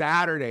on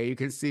Saturday, you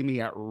can see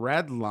me at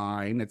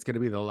Redline. It's going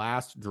to be the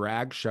last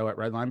drag show at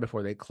Redline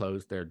before they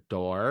close their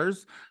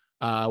doors.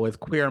 with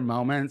queer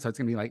moments. So it's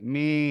gonna be like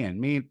me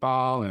and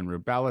Meatball and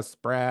Rubella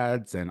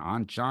Spreads and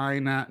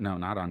Angina. No,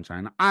 not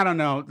Angina. I don't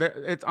know.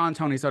 It's on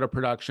Tony Soto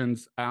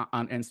Productions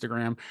on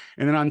Instagram.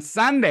 And then on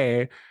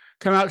Sunday,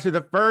 come out to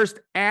the first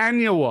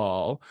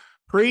annual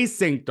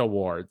Precinct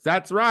Awards.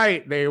 That's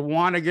right. They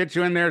want to get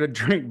you in there to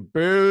drink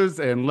booze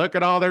and look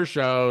at all their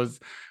shows.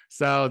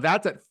 So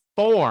that's at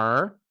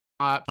 4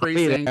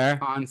 Precinct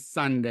on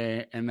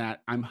Sunday, and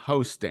that I'm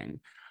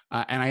hosting.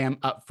 And I am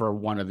up for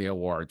one of the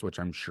awards, which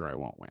I'm sure I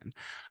won't win.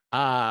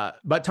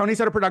 But Tony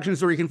Soto Productions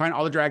is where you can find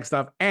all the drag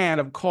stuff. And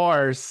of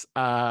course,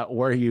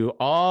 where you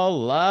all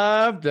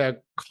love to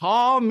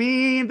call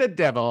me the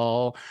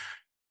devil,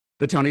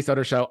 the Tony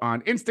Soto Show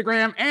on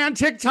Instagram and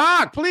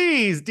TikTok.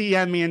 Please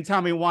DM me and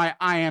tell me why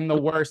I am the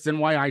worst and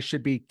why I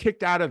should be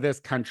kicked out of this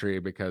country,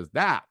 because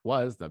that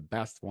was the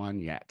best one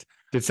yet.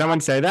 Did someone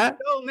say that?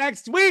 Until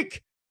next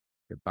week.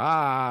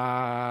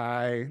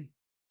 Goodbye.